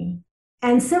society.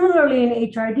 And similarly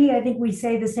in HRD, I think we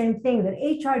say the same thing, that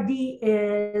HRD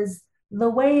is the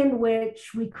way in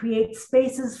which we create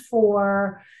spaces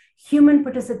for human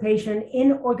participation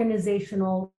in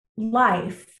organizational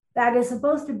life that is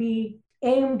supposed to be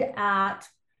aimed at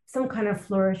some kind of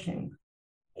flourishing.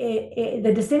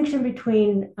 The distinction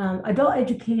between adult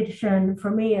education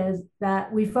for me is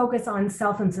that we focus on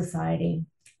self and society.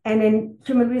 And in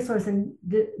human resource and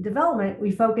development,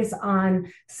 we focus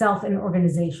on self and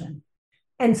organization.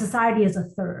 And society is a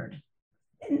third.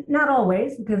 Not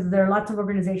always, because there are lots of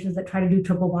organizations that try to do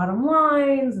triple bottom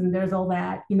lines, and there's all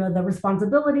that, the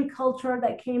responsibility culture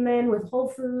that came in with Whole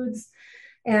Foods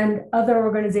and other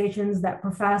organizations that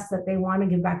profess that they want to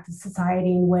give back to society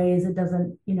in ways that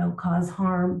doesn't, cause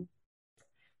harm.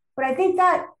 But I think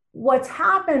that what's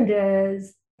happened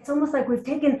is it's almost like we've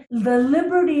taken the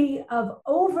liberty of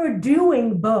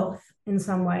overdoing both in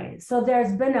some ways. So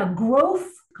there's been a growth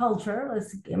culture,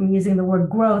 I'm using the word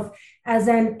growth, as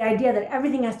an idea that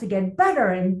everything has to get better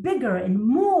and bigger and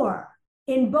more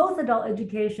in both adult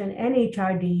education and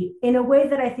HRD in a way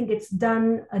that I think it's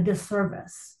done a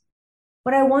disservice.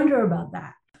 But I wonder about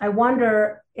that. I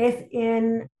wonder if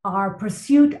in our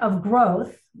pursuit of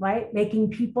growth, right, making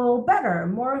people better,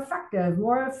 more effective,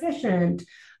 more efficient,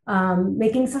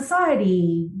 making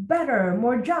society better,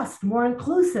 more just, more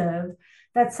inclusive,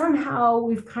 that somehow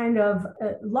we've kind of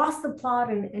lost the plot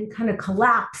and kind of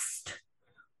collapsed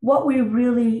what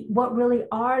really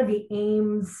are the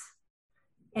aims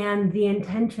and the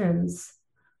intentions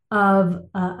of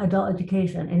adult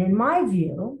education. And in my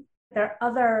view, there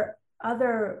are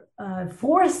other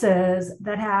forces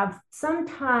that have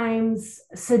sometimes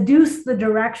seduced the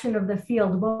direction of the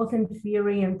field, both in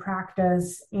theory and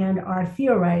practice, and are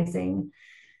theorizing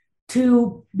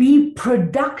to be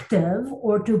productive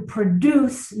or to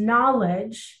produce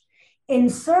knowledge in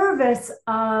service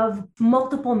of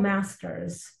multiple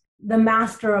masters: the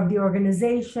master of the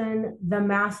organization, the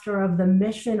master of the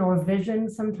mission or vision,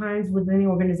 sometimes within the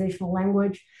organizational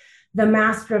language, the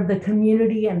master of the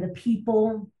community and the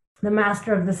people, the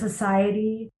master of the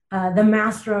society, the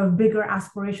master of bigger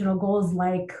aspirational goals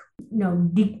like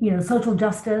social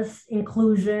justice,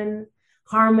 inclusion,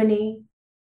 harmony.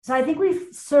 So I think we've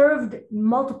served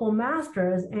multiple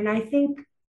masters, and I think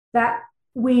that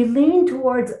we lean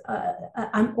towards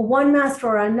one master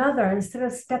or another instead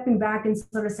of stepping back and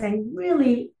sort of saying,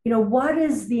 really, what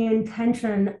is the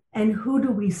intention and who do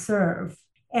we serve?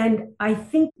 And I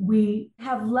think we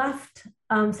have left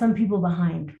some people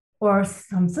behind, or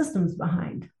some systems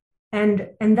behind.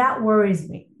 And that worries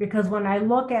me, because when I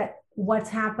look at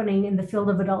what's happening in the field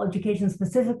of adult education,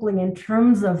 specifically in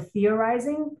terms of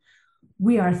theorizing,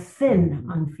 we are thin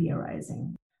on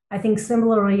theorizing. I think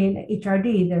similarly in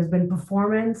HRD, there's been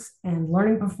performance and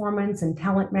learning performance and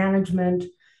talent management.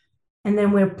 And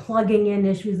then we're plugging in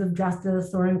issues of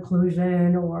justice or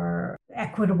inclusion or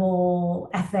equitable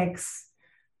ethics.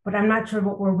 But I'm not sure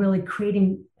what we're really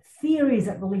creating theories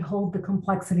that really hold the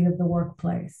complexity of the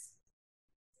workplace.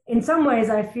 In some ways,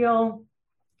 I feel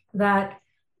that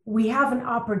we have an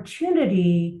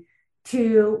opportunity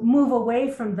to move away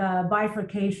from the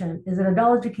bifurcation. Is it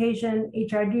adult education,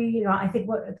 HRD? I think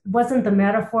wasn't the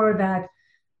metaphor that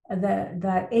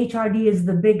HRD is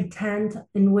the big tent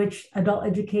in which adult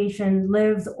education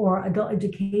lives, or adult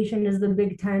education is the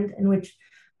big tent in which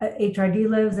HRD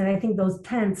lives. And I think those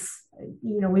tents,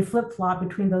 we flip-flop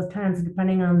between those tents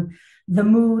depending on the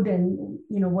mood and,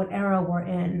 what era we're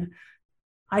in.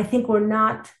 I think we're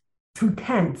not two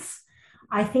tents.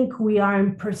 I think we are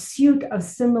in pursuit of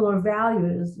similar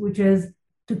values, which is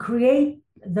to create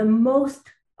the most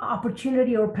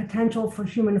opportunity or potential for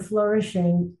human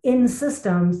flourishing in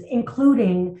systems,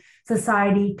 including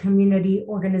society, community,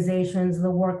 organizations,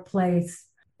 the workplace,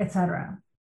 etc.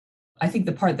 I think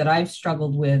the part that I've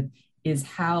struggled with is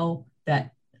how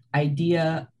that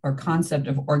idea or concept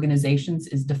of organizations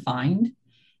is defined,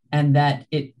 and that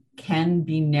it can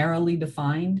be narrowly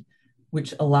defined,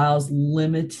 which allows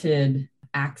limited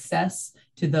access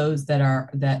to those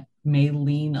that may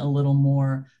lean a little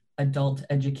more adult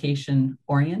education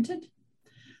oriented.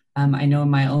 I know in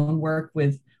my own work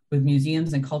with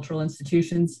museums and cultural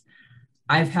institutions,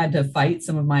 I've had to fight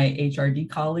some of my HRD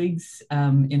colleagues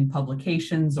in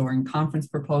publications or in conference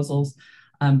proposals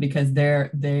because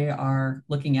they are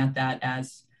looking at that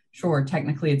as, sure,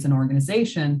 technically it's an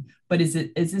organization, but is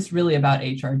this really about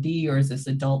HRD, or is this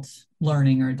adult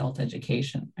learning or adult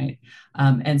education, right?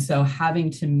 And so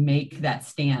having to make that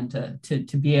stand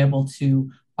to be able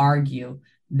to argue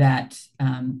that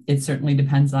it certainly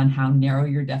depends on how narrow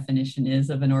your definition is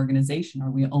of an organization.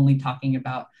 Are we only talking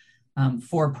about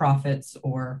for-profits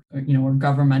or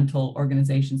governmental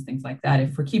organizations, things like that?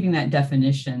 If we're keeping that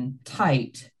definition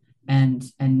tight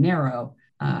and narrow,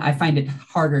 I find it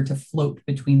harder to float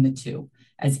between the two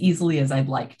as easily as I'd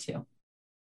like to.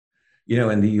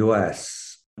 In the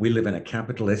US, we live in a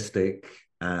capitalistic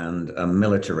and a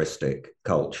militaristic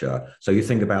culture. So you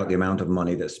think about the amount of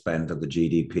money that's spent of the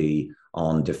GDP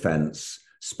on defense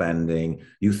spending.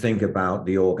 You think about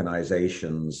the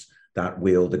organizations that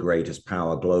wield the greatest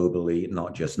power globally,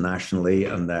 not just nationally,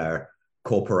 and their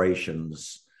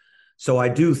corporations. So I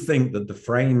do think that the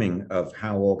framing of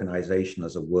how organization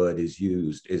as a word is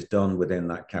used is done within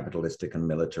that capitalistic and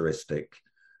militaristic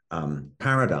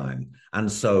paradigm.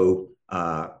 And so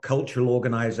cultural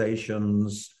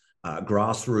organizations,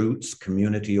 grassroots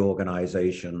community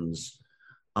organizations,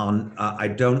 I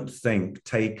don't think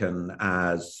taken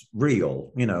as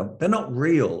real. They're not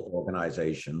real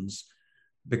organizations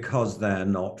because they're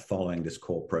not following this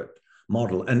corporate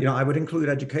model. And I would include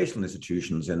educational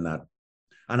institutions in that.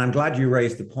 And I'm glad you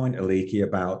raised the point, Aliki,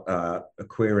 about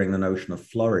querying the notion of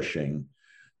flourishing,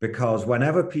 because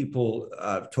whenever people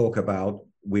talk about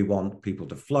we want people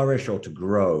to flourish or to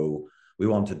grow, we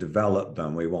want to develop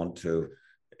them, we want to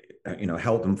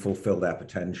help them fulfill their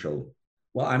potential.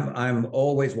 Well, I'm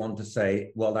always want to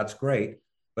say, well, that's great,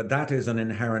 but that is an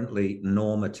inherently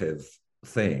normative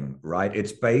thing, right?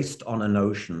 It's based on a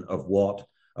notion of what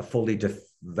a fully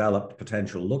developed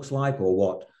potential looks like, or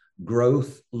what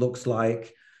growth looks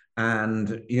like.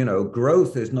 And,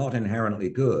 growth is not inherently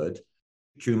good.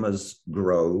 Tumors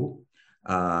grow,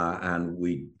 and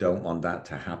we don't want that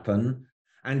to happen.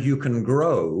 And you can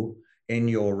grow in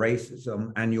your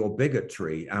racism and your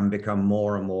bigotry and become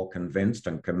more and more convinced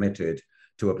and committed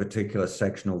to a particular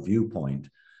sectional viewpoint.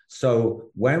 So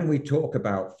when we talk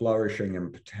about flourishing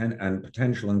and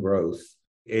potential and growth,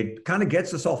 it kind of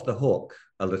gets us off the hook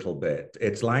a little bit.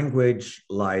 It's language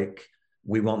like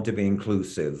we want to be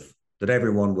inclusive, that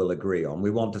everyone will agree on.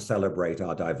 We want to celebrate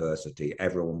our diversity,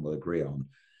 everyone will agree on.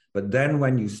 But then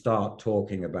when you start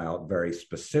talking about very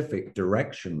specific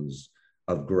directions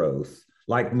of growth,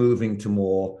 like moving to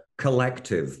more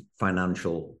collective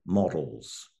financial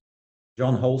models.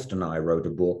 John Holst and I wrote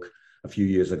a book a few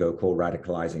years ago called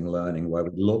Radicalizing Learning, where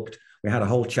we had a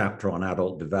whole chapter on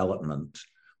adult development,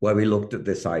 where we looked at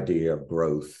this idea of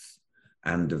growth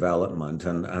and development,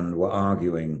 and we're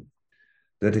arguing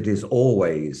that it is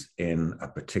always in a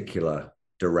particular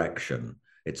direction.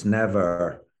 It's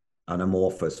never an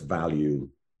amorphous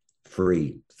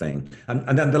value-free thing.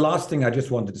 And then the last thing I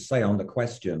just wanted to say on the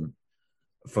question,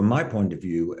 from my point of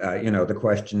view, the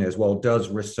question is, well, does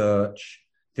research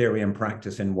theory and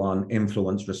practice in one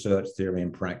influence research theory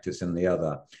and practice in the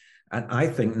other? And I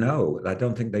think no, I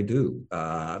don't think they do.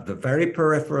 Very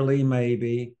peripherally,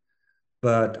 maybe,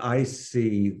 but I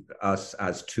see us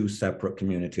as two separate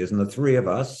communities, and the three of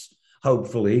us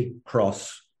hopefully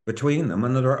cross between them,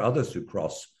 and there are others who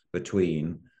cross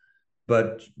between.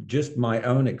 But just my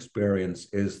own experience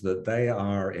is that they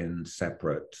are in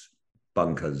separate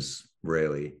bunkers,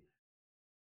 really.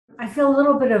 I feel a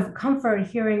little bit of comfort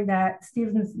hearing that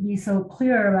Stephen's be so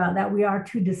clear about that we are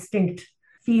two distinct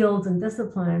fields and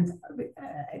disciplines.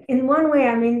 In one way,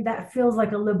 I mean, that feels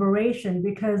like a liberation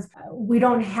because we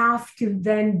don't have to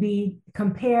then be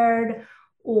compared,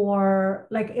 or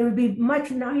like it would be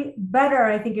much better,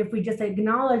 I think, if we just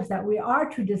acknowledge that we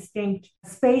are two distinct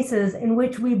spaces in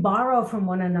which we borrow from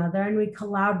one another and we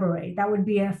collaborate. That would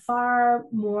be a far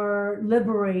more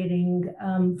liberating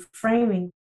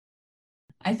framing.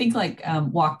 I think like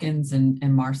Watkins and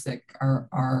Marsick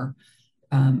are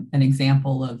an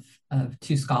example of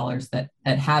two scholars that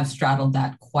have straddled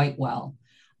that quite well.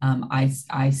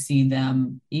 I see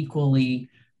them equally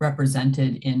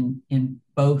represented in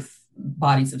both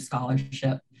bodies of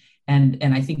scholarship, and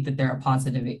I think that they're a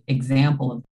positive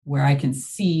example of where I can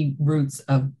see roots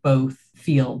of both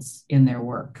fields in their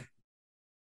work.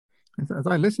 As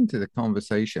I listen to the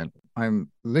conversation,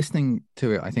 I'm listening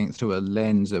to it, I think, through a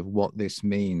lens of what this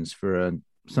means for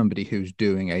somebody who's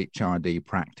doing HRD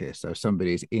practice. So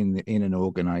somebody's in an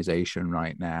organization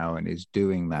right now and is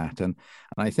doing that. And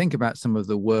I think about some of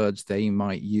the words they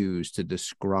might use to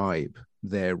describe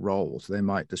their roles. They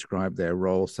might describe their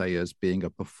role, say, as being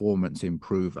a performance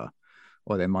improver,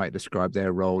 or they might describe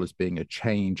their role as being a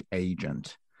change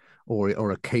agent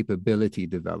or a capability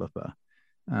developer.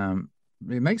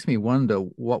 It makes me wonder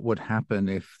what would happen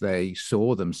if they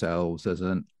saw themselves as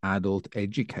an adult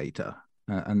educator.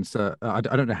 And so I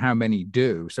don't know how many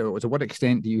do. So to what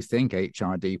extent do you think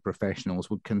HRD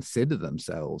professionals would consider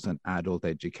themselves an adult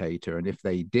educator? And if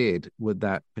they did, would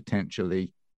that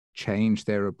potentially change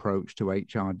their approach to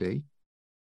HRD?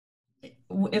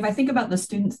 If I think about the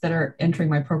students that are entering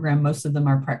my program, most of them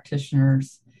are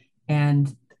practitioners,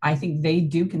 and I think they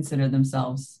do consider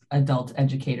themselves adult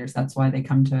educators. That's why they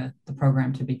come to the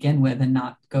program to begin with and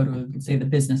not go to, say, the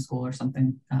business school or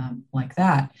something like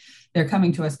that. They're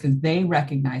coming to us because they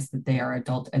recognize that they are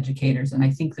adult educators. And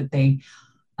I think that they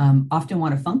often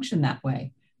want to function that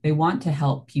way. They want to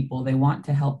help people. They want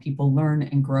to help people learn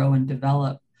and grow and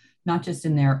develop, not just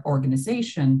in their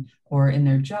organization or in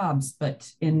their jobs,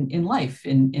 but in life.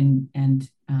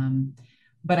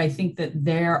 But I think that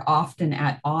they're often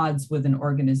at odds with an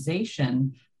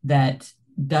organization that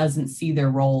doesn't see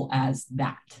their role as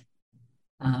that,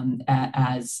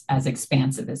 as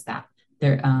expansive as that.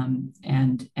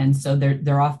 And so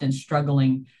they're often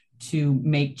struggling to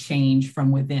make change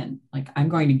from within. Like, I'm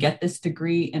going to get this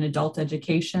degree in adult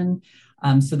education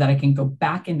so that I can go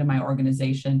back into my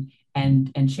organization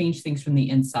and change things from the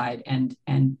inside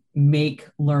and make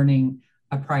learning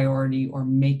a priority, or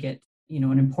make it,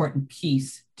 an important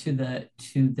piece to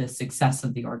the success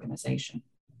of the organization.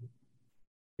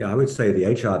 Yeah, I would say the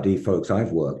HRD folks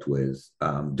I've worked with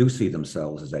do see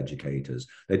themselves as educators.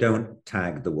 They don't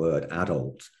tag the word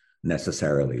adult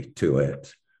necessarily to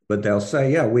it, but they'll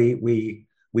say, yeah, we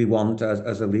want,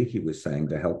 as Aliki was saying,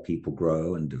 to help people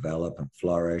grow and develop and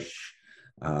flourish.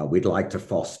 We'd like to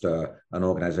foster an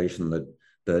organization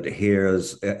that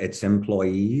hears its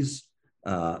employees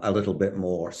a little bit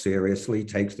more seriously,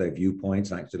 takes their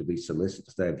viewpoints, actively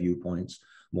solicits their viewpoints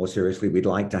more seriously. We'd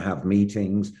like to have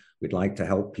meetings. We'd like to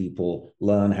help people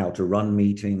learn how to run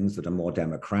meetings that are more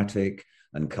democratic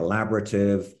and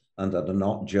collaborative, and that are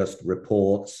not just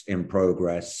reports in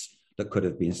progress that could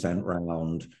have been sent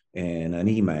around in an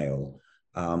email.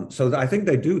 So I think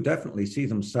they do definitely see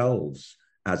themselves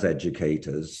as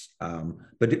educators.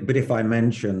 But if I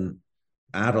mention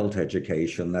adult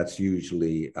education, that's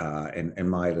usually in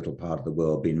my little part of the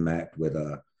world been met with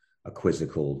a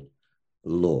quizzical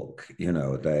look.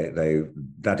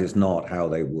 That is not how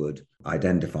they would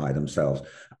identify themselves.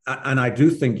 And I do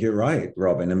think you're right,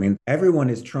 Robin. I mean, everyone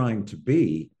is trying to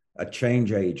be a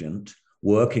change agent,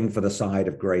 working for the side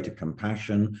of greater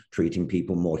compassion, treating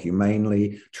people more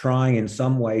humanely, trying in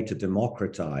some way to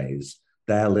democratize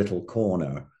their little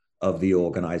corner of the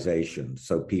organization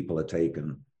so people are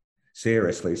taken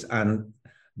seriously.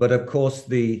 But of course,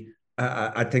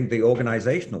 I think the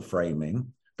organizational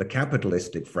framing, the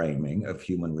capitalistic framing of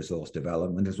human resource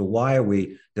development is, well, why are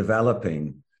we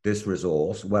developing this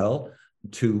resource? Well,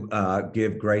 to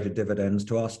give greater dividends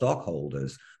to our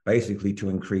stockholders, basically to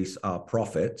increase our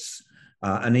profits.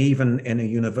 And even in a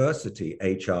university,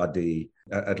 HRD,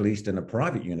 at least in a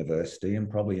private university and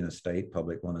probably in a state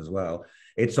public one as well,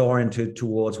 it's oriented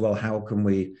towards, well, how can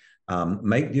we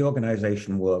make the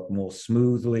organization work more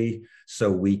smoothly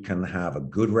so we can have a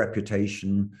good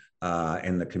reputation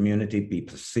in the community, be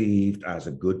perceived as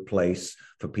a good place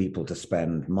for people to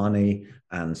spend money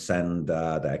and send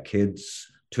their kids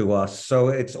to us. So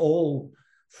it's all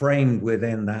framed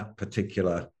within that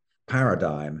particular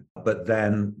paradigm, but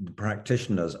then the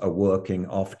practitioners are working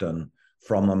often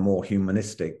from a more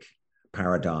humanistic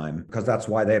paradigm, because that's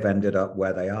why they've ended up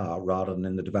where they are rather than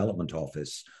in the development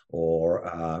office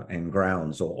or in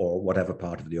grounds or whatever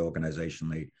part of the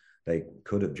organization they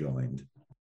could have joined.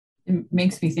 It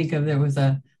makes me think of, there was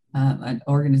an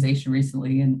organization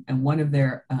recently, and one of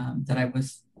their that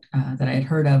I had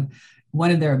heard of,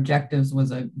 one of their objectives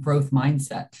was a growth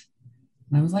mindset.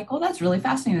 And I was like, oh, that's really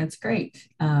fascinating. That's great.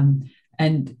 And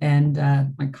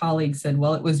my colleague said,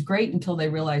 well, it was great until they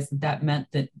realized that meant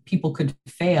that people could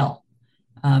fail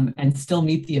and still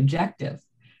meet the objective,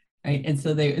 right? And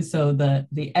so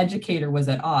the educator was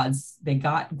at odds. They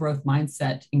got growth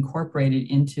mindset incorporated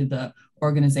into the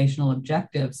organizational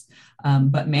objectives,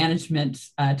 but management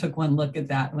took one look at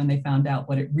that when they found out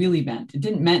what it really meant. It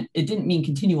didn't mean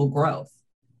continual growth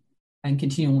and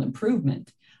continual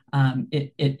improvement.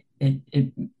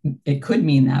 It could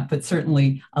mean that, but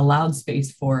certainly allowed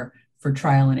space for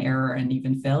trial and error and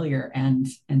even failure, and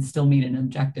still meet an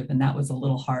objective. And that was a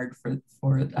little hard for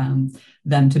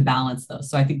them to balance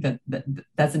those. So I think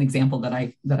that's an example that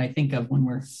I think of when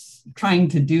we're trying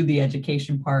to do the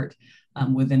education part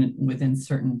within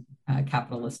certain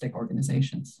capitalistic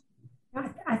organizations.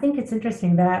 I think it's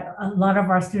interesting that a lot of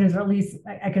our students, or at least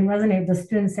I can resonate with the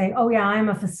students saying, oh yeah, I'm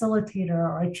a facilitator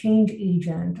or a change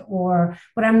agent,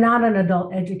 but I'm not an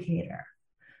adult educator,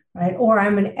 right? Or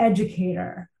I'm an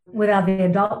educator without the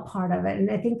adult part of it. And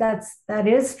I think that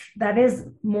is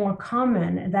more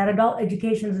common, that adult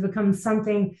education has become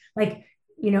something like,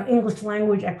 English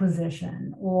language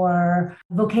acquisition or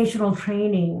vocational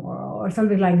training or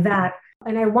something like that.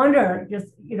 And I wonder just,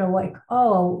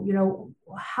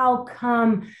 how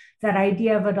come that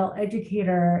idea of adult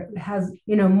educator has,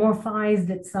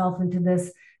 morphized itself into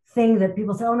this thing that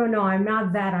people say, oh, no, I'm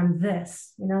not that, I'm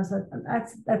this, so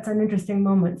that's an interesting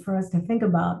moment for us to think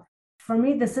about. For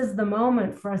me, this is the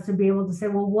moment for us to be able to say,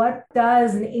 well, what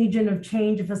does an agent of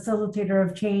change, a facilitator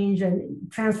of change, and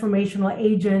transformational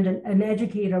agent, and an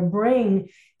educator bring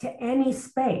to any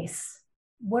space?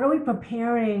 What are we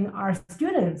preparing our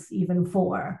students even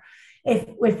for?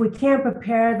 If we can't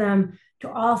prepare them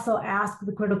to also ask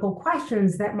the critical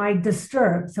questions that might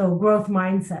disturb, so growth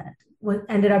mindset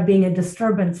ended up being a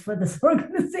disturbance for this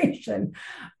organization,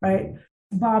 right?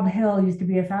 Bob Hill used to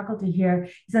be a faculty here.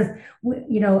 He says,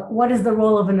 what is the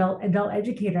role of an adult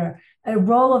educator? A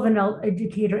role of an adult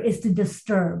educator is to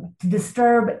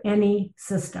disturb any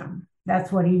system.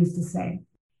 That's what he used to say.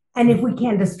 And if we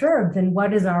can't disturb, then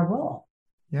what is our role?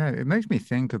 Yeah, it makes me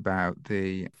think about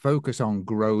the focus on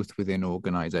growth within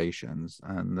organizations,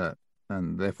 and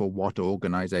therefore what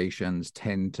organizations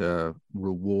tend to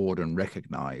reward and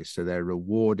recognize. So they're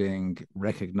rewarding,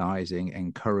 recognizing,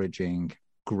 encouraging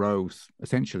growth,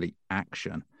 essentially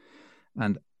action.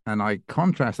 And I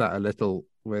contrast that a little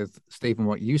with, Stephen,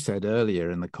 what you said earlier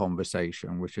in the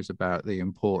conversation, which is about the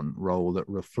important role that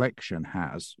reflection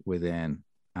has within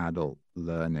adult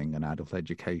learning and adult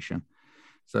education.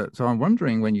 So I'm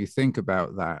wondering, when you think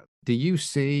about that, do you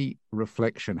see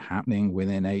reflection happening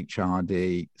within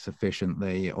HRD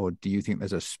sufficiently, or do you think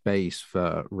there's a space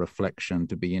for reflection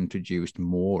to be introduced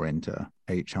more into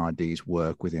HRD's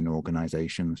work within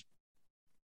organizations?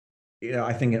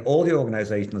 I think in all the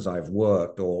organizations I've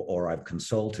worked or I've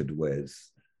consulted with,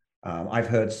 I've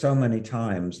heard so many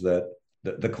times that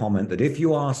the comment that if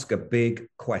you ask a big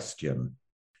question,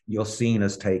 you're seen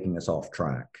as taking us off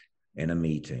track in a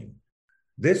meeting.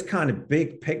 This kind of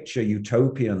big picture,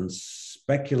 utopian,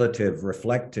 speculative,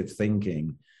 reflective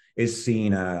thinking is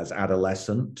seen as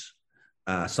adolescent,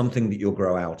 something that you'll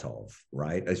grow out of,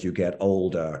 right, as you get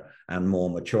older and more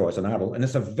mature as an adult. And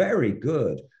it's a very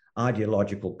good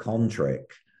ideological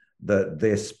contrick that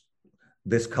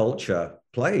this culture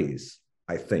plays,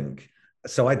 I think.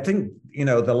 So I think,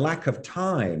 the lack of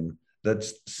time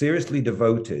that's seriously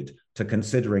devoted to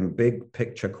considering big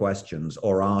picture questions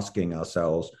or asking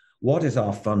ourselves, what is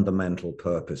our fundamental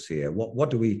purpose here? What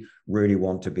do we really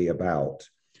want to be about?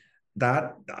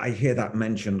 That I hear that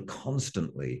mentioned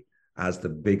constantly as the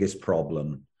biggest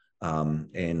problem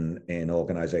in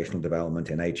organizational development,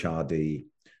 in HRD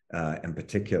in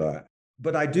particular.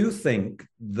 But I do think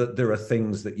that there are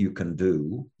things that you can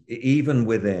do even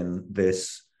within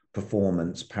this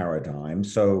performance paradigm.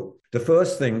 So the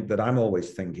first thing that I'm always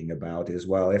thinking about is,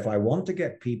 well, if I want to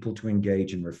get people to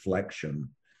engage in reflection,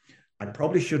 I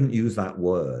probably shouldn't use that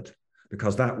word,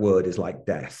 because that word is like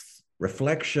death.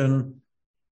 Reflection,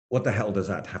 what the hell does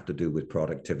that have to do with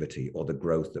productivity or the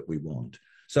growth that we want?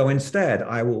 So instead,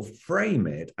 I will frame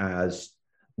it as,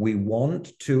 we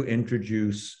want to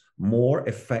introduce more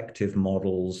effective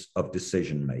models of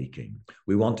decision making.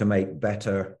 We want to make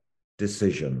better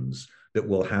decisions. that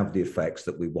will have the effects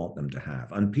that we want them to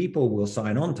have. And people will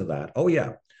sign on to that. Oh,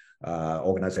 yeah,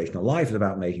 organizational life is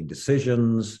about making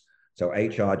decisions. So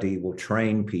HRD will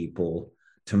train people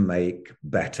to make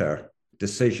better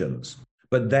decisions.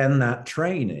 But then that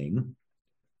training,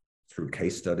 through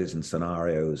case studies and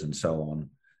scenarios and so on,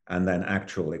 and then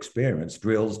actual experience,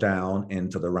 drills down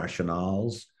into the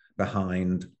rationales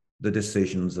behind the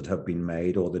decisions that have been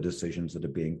made or the decisions that are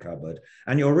being covered.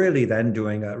 And you're really then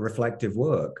doing a reflective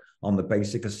work on the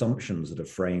basic assumptions that are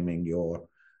framing your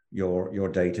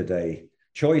day-to-day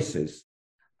choices.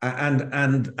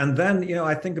 And then,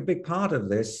 I think a big part of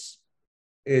this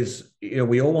is,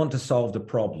 we all want to solve the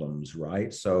problems,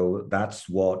 right? So that's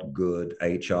what good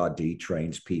HRD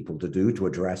trains people to do, to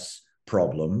address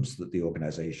problems that the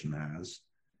organization has.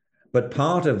 But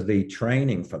part of the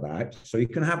training for that, so you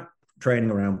can have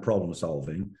training around problem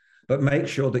solving, but make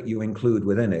sure that you include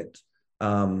within it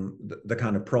the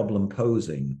kind of problem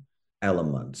posing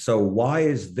element. So why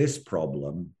is this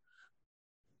problem,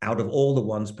 out of all the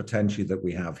ones potentially that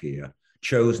we have here,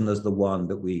 chosen as the one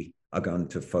that we are going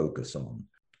to focus on?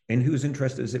 In whose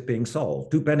interest is it being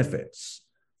solved? Who benefits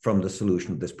from the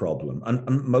solution of this problem?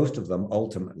 And most of them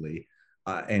ultimately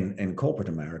in corporate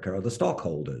America are the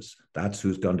stockholders. That's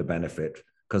who's going to benefit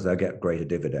because they'll get greater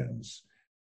dividends.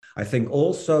 I think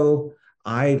also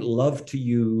I love to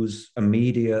use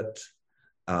immediate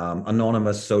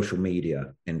anonymous social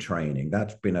media in training.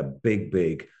 That's been a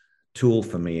big tool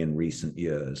for me in recent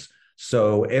years.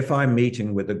 So if I'm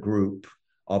meeting with a group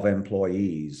of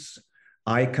employees,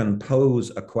 I can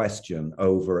pose a question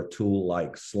over a tool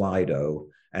like Slido,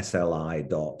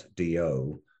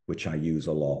 sli.do, which I use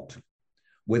a lot.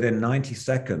 Within 90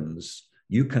 seconds,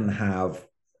 you can have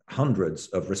hundreds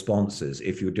of responses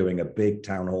if you're doing a big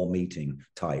town hall meeting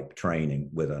type training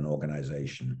with an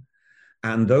organization.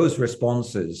 And those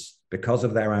responses, because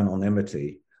of their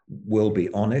anonymity, will be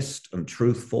honest and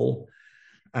truthful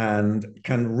and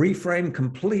can reframe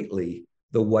completely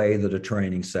the way that a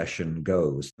training session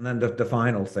goes. And then the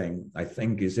final thing, I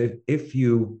think, is if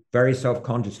you very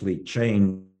self-consciously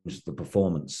change the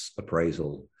performance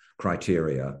appraisal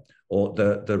criteria or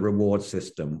the reward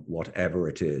system, whatever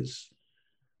it is,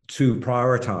 to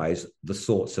prioritize the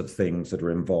sorts of things that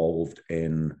are involved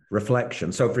in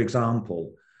reflection. So, for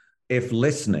example, if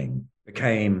listening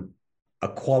became a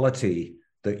quality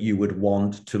that you would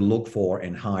want to look for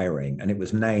in hiring, and it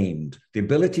was named, the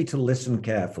ability to listen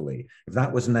carefully, if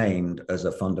that was named as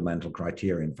a fundamental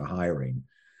criterion for hiring,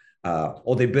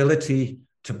 or the ability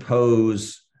to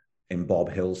pose, in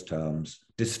Bob Hill's terms,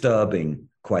 disturbing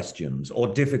questions or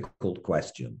difficult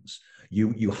questions,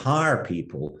 you hire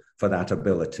people for that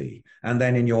ability. And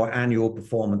then in your annual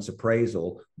performance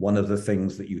appraisal, one of the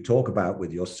things that you talk about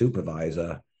with your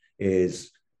supervisor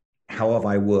is, how have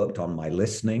I worked on my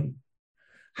listening?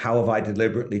 How have I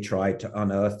deliberately tried to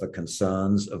unearth the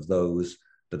concerns of those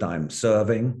that I'm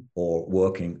serving or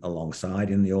working alongside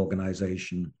in the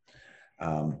organization?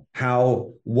 What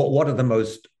are the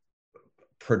most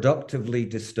productively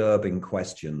disturbing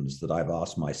questions that I've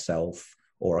asked myself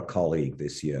or a colleague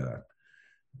this year?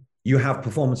 You have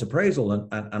performance appraisal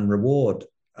and reward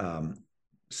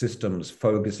systems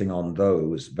focusing on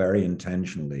those very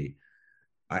intentionally.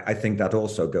 I think that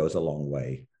also goes a long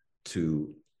way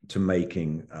to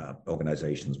making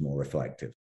organizations more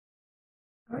reflective.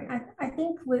 I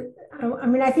think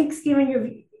I think,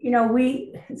 Stephen,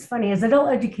 it's funny, as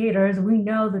adult educators, we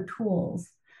know the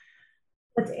tools.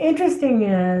 What's interesting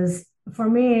is, for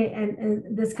me,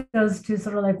 and this goes to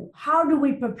sort of like, how do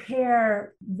we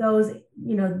prepare those,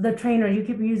 the trainer, you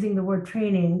keep using the word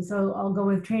training, so I'll go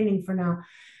with training for now.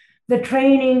 The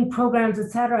training programs,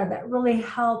 et cetera, that really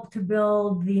help to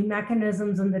build the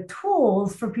mechanisms and the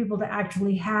tools for people to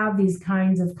actually have these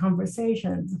kinds of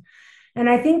conversations. And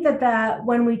I think that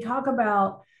when we talk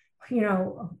about,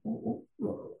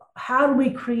 how do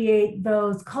we create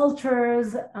those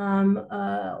cultures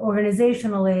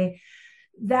organizationally,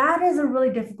 that is a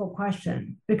really difficult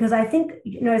question, because I think,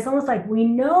 it's almost like we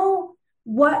know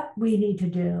what we need to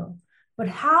do, but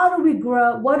how do we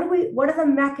grow? What are the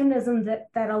mechanisms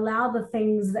that allow the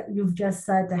things that you've just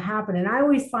said to happen? And I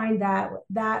always find that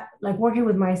like working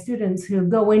with my students who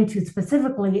go into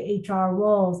specifically HR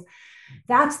roles,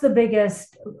 that's the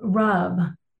biggest rub,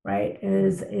 right?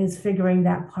 Is figuring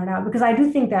that part out, because I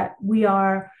do think that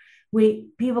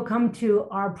people come to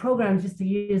our programs, just to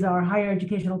use our higher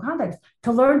educational context,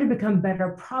 to learn to become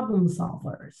better problem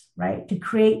solvers, right? To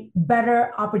create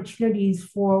better opportunities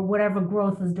for whatever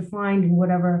growth is defined in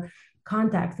whatever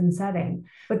context and setting.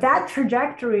 But that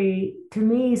trajectory, to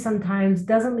me, sometimes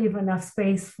doesn't leave enough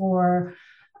space for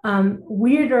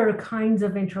weirder kinds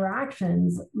of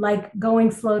interactions, like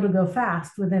going slow to go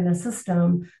fast within a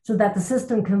system so that the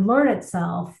system can learn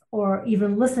itself or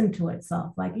even listen to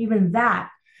itself. Like even that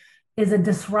is a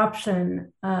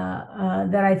disruption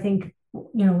that I think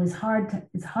is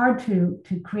hard to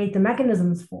create the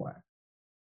mechanisms for.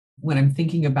 When I'm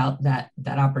thinking about that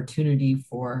opportunity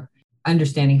for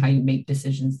understanding how you make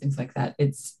decisions, things like that,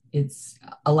 it's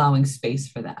allowing space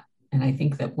for that. And I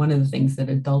think that one of the things that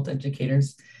adult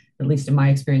educators, at least in my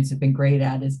experience, have been great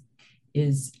at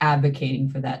is advocating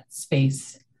for that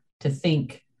space to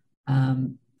think,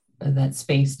 that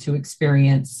space to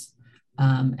experience,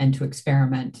 and to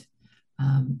experiment.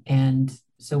 And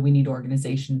so we need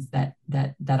organizations that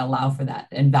allow for that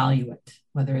and value it,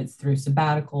 whether it's through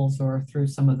sabbaticals or through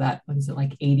some of that, what is it,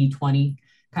 like 80-20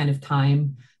 kind of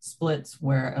time splits,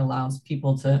 where it allows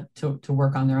people to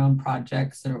work on their own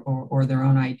projects or their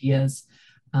own ideas,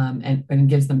 and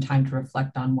gives them time to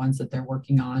reflect on ones that they're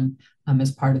working on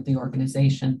as part of the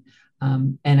organization.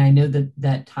 And I know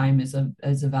that time is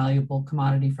a valuable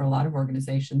commodity for a lot of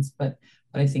organizations, but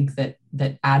I think that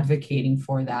advocating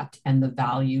for that and the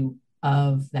value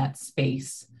of that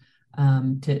space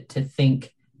to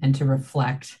think and to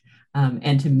reflect,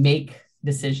 and to make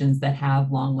decisions that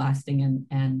have long-lasting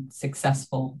and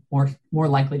successful, more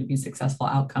likely to be successful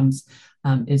outcomes,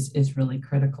 is really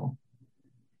critical.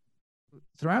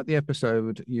 Throughout the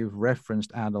episode, you've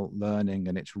referenced adult learning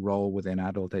and its role within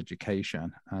adult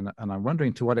education. And I'm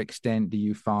wondering, to what extent do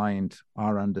you find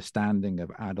our understanding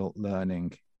of adult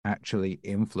learning actually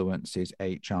influences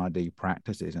HRD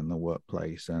practices in the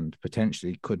workplace, and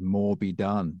potentially could more be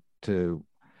done to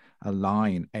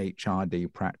align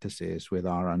HRD practices with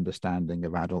our understanding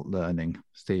of adult learning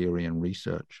theory and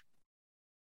research?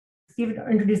 Stephen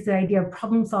introduced the idea of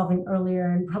problem solving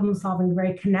earlier, and problem solving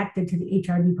very connected to the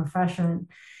HRD profession.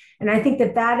 And I think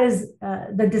that is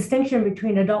the distinction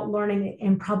between adult learning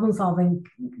and problem solving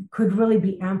could really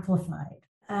be amplified.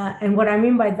 And what I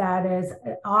mean by that is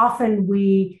often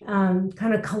we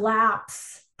kind of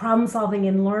collapse problem solving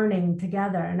and learning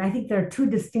together. And I think there are two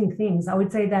distinct things. I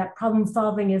would say that problem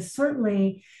solving is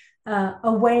certainly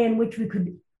a way in which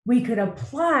we could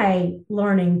apply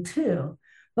learning too.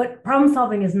 But problem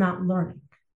solving is not learning,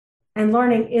 and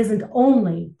learning isn't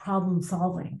only problem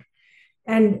solving.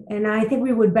 And I think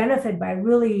we would benefit by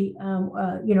really,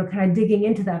 kind of digging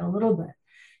into that a little bit,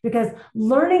 because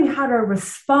learning how to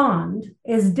respond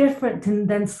is different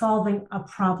than solving a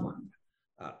problem.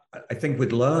 I think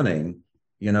with learning,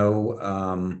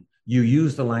 you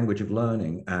use the language of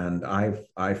learning, and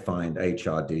I find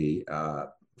HRD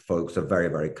folks are very,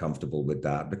 very comfortable with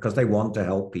that, because they want to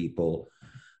help people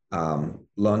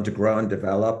learn to grow and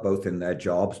develop, both in their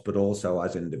jobs, but also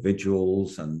as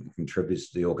individuals, and contributes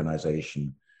to the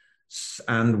organization.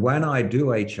 And when I do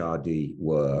HRD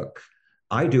work,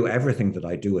 I do everything that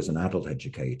I do as an adult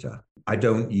educator. I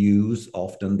don't use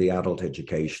often the adult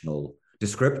educational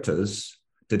descriptors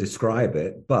to describe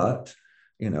it, but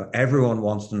everyone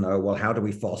wants to know, well, how do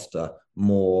we foster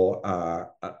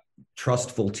more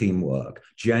trustful teamwork,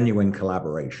 genuine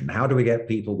collaboration? How do we get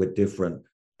people with different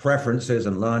preferences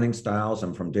and learning styles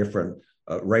and from different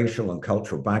racial and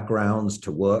cultural backgrounds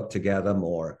to work together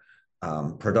more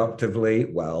productively?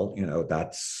 Well,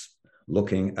 that's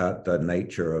looking at the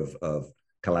nature of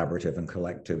collaborative and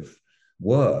collective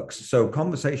works. So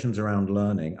conversations around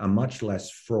learning are much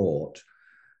less fraught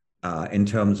in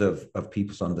terms of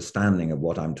people's understanding of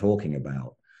what I'm talking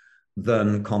about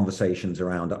than conversations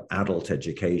around adult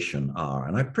education are.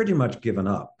 And I've pretty much given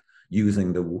up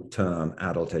using the term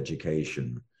adult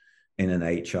education in an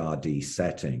HRD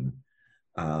setting.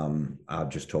 I'll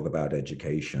just talk about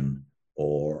education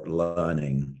or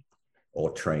learning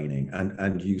or training.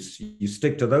 And you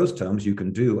stick to those terms, you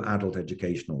can do adult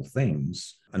educational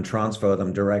things and transfer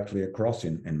them directly across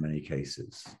in many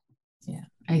cases. Yeah,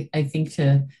 I think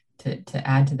to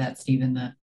add to that, Stephen,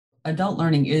 that adult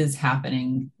learning is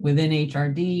happening within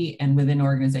HRD and within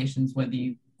organizations, whether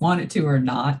you want it to or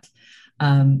not.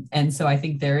 And so I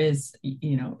think there is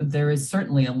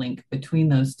certainly a link between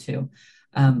those two.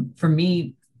 For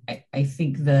me, I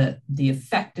think the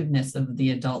effectiveness of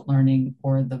the adult learning,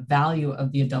 or the value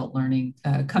of the adult learning,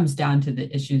 comes down to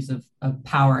the issues of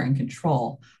power and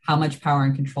control. How much power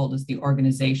and control does the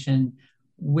organization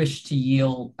wish to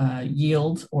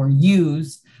yield or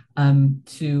use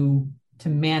to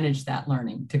manage that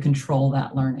learning, to control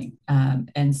that learning?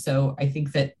 And so I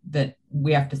think that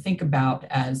we have to think about,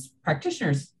 as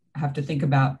practitioners have to think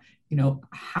about,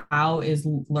 how is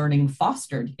learning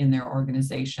fostered in their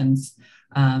organizations,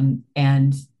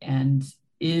 and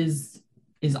is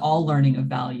is all learning of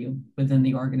value within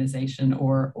the organization,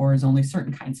 or is only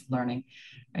certain kinds of learning,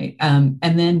 right?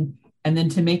 And then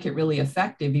to make it really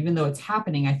effective, even though it's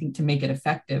happening, I think to make it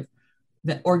effective,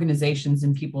 that organizations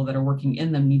and people that are working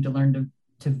in them need to learn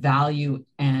to value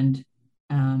and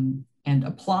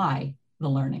apply the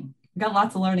learning. We've got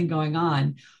lots of learning going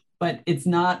on, but it's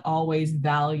not always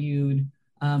valued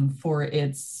for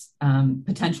its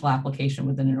potential application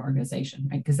within an organization,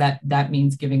 right? Because that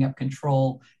means giving up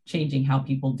control, changing how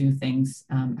people do things,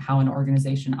 how an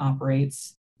organization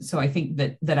operates. So I think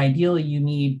that ideally you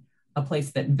need a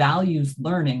place that values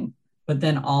learning, but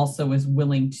then also is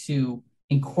willing to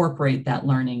incorporate that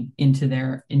learning into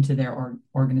their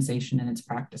organization and its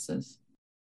practices.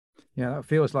 Yeah, that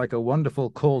feels like a wonderful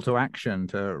call to action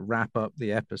to wrap up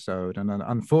the episode. And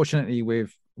unfortunately,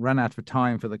 we've run out of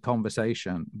time for the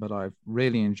conversation, but I've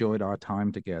really enjoyed our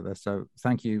time together. So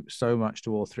thank you so much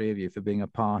to all three of you for being a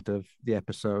part of the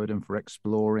episode and for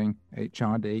exploring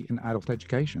HRD in adult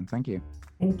education. Thank you.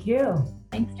 Thank you.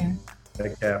 Thanks, Darren.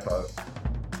 Take care, folks.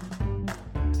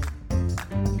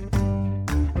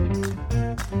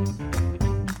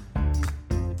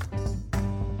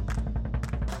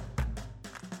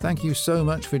 Thank you so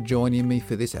much for joining me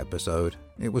for this episode.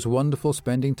 It was wonderful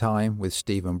spending time with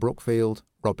Stephen Brookfield,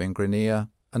 Robin Grenier,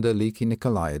 and Aliki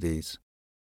Nikolaides.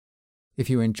 If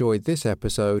you enjoyed this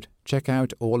episode, check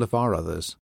out all of our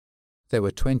others. There were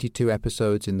 22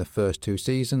 episodes in the first 2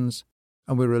 seasons,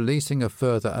 and we're releasing a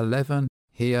further 11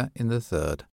 here in the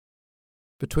third.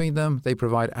 Between them, they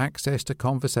provide access to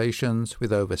conversations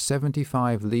with over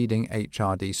 75 leading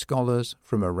HRD scholars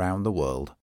from around the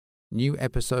world. New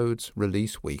episodes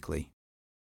release weekly.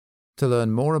 To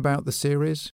learn more about the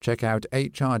series, check out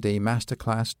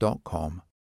hrdmasterclass.com.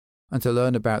 And to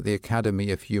learn about the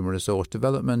Academy of Human Resource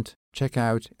Development, check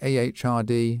out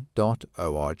ahrd.org.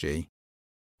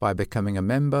 By becoming a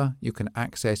member, you can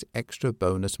access extra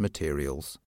bonus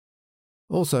materials.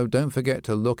 Also, don't forget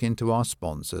to look into our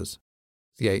sponsors.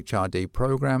 The HRD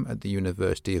program at the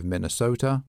University of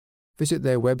Minnesota. Visit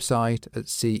their website at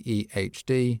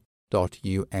cehd.umn.edu/OLPD.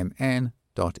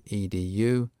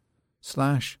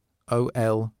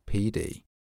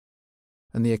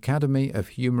 And the Academy of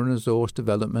Human Resource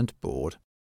Development Board,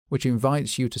 which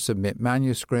invites you to submit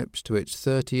manuscripts to its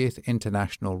 30th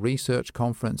International Research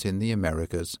Conference in the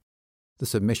Americas. The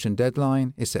submission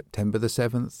deadline is September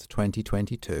 7th,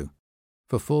 2022.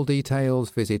 For full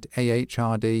details, visit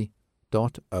ahrd.org.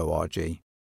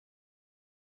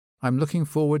 I'm looking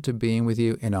forward to being with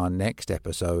you in our next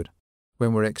episode,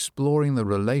 when we're exploring the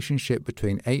relationship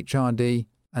between HRD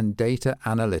and data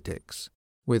analytics,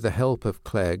 with the help of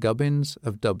Claire Gubbins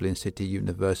of Dublin City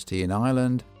University in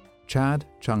Ireland, Chad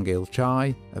Chungil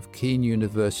Chai of Keene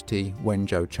University,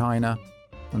 Wenzhou, China,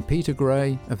 and Peter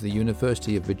Gray of the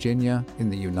University of Virginia in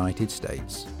the United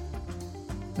States.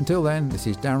 Until then, this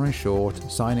is Darren Short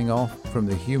signing off from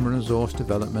the Human Resource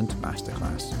Development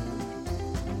Masterclass.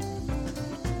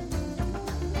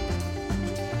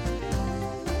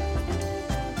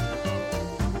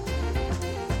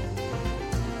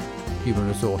 Human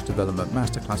Resource Development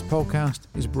Masterclass podcast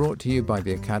is brought to you by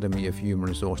the Academy of Human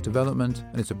Resource Development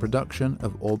and is a production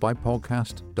of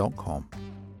allbypodcast.com.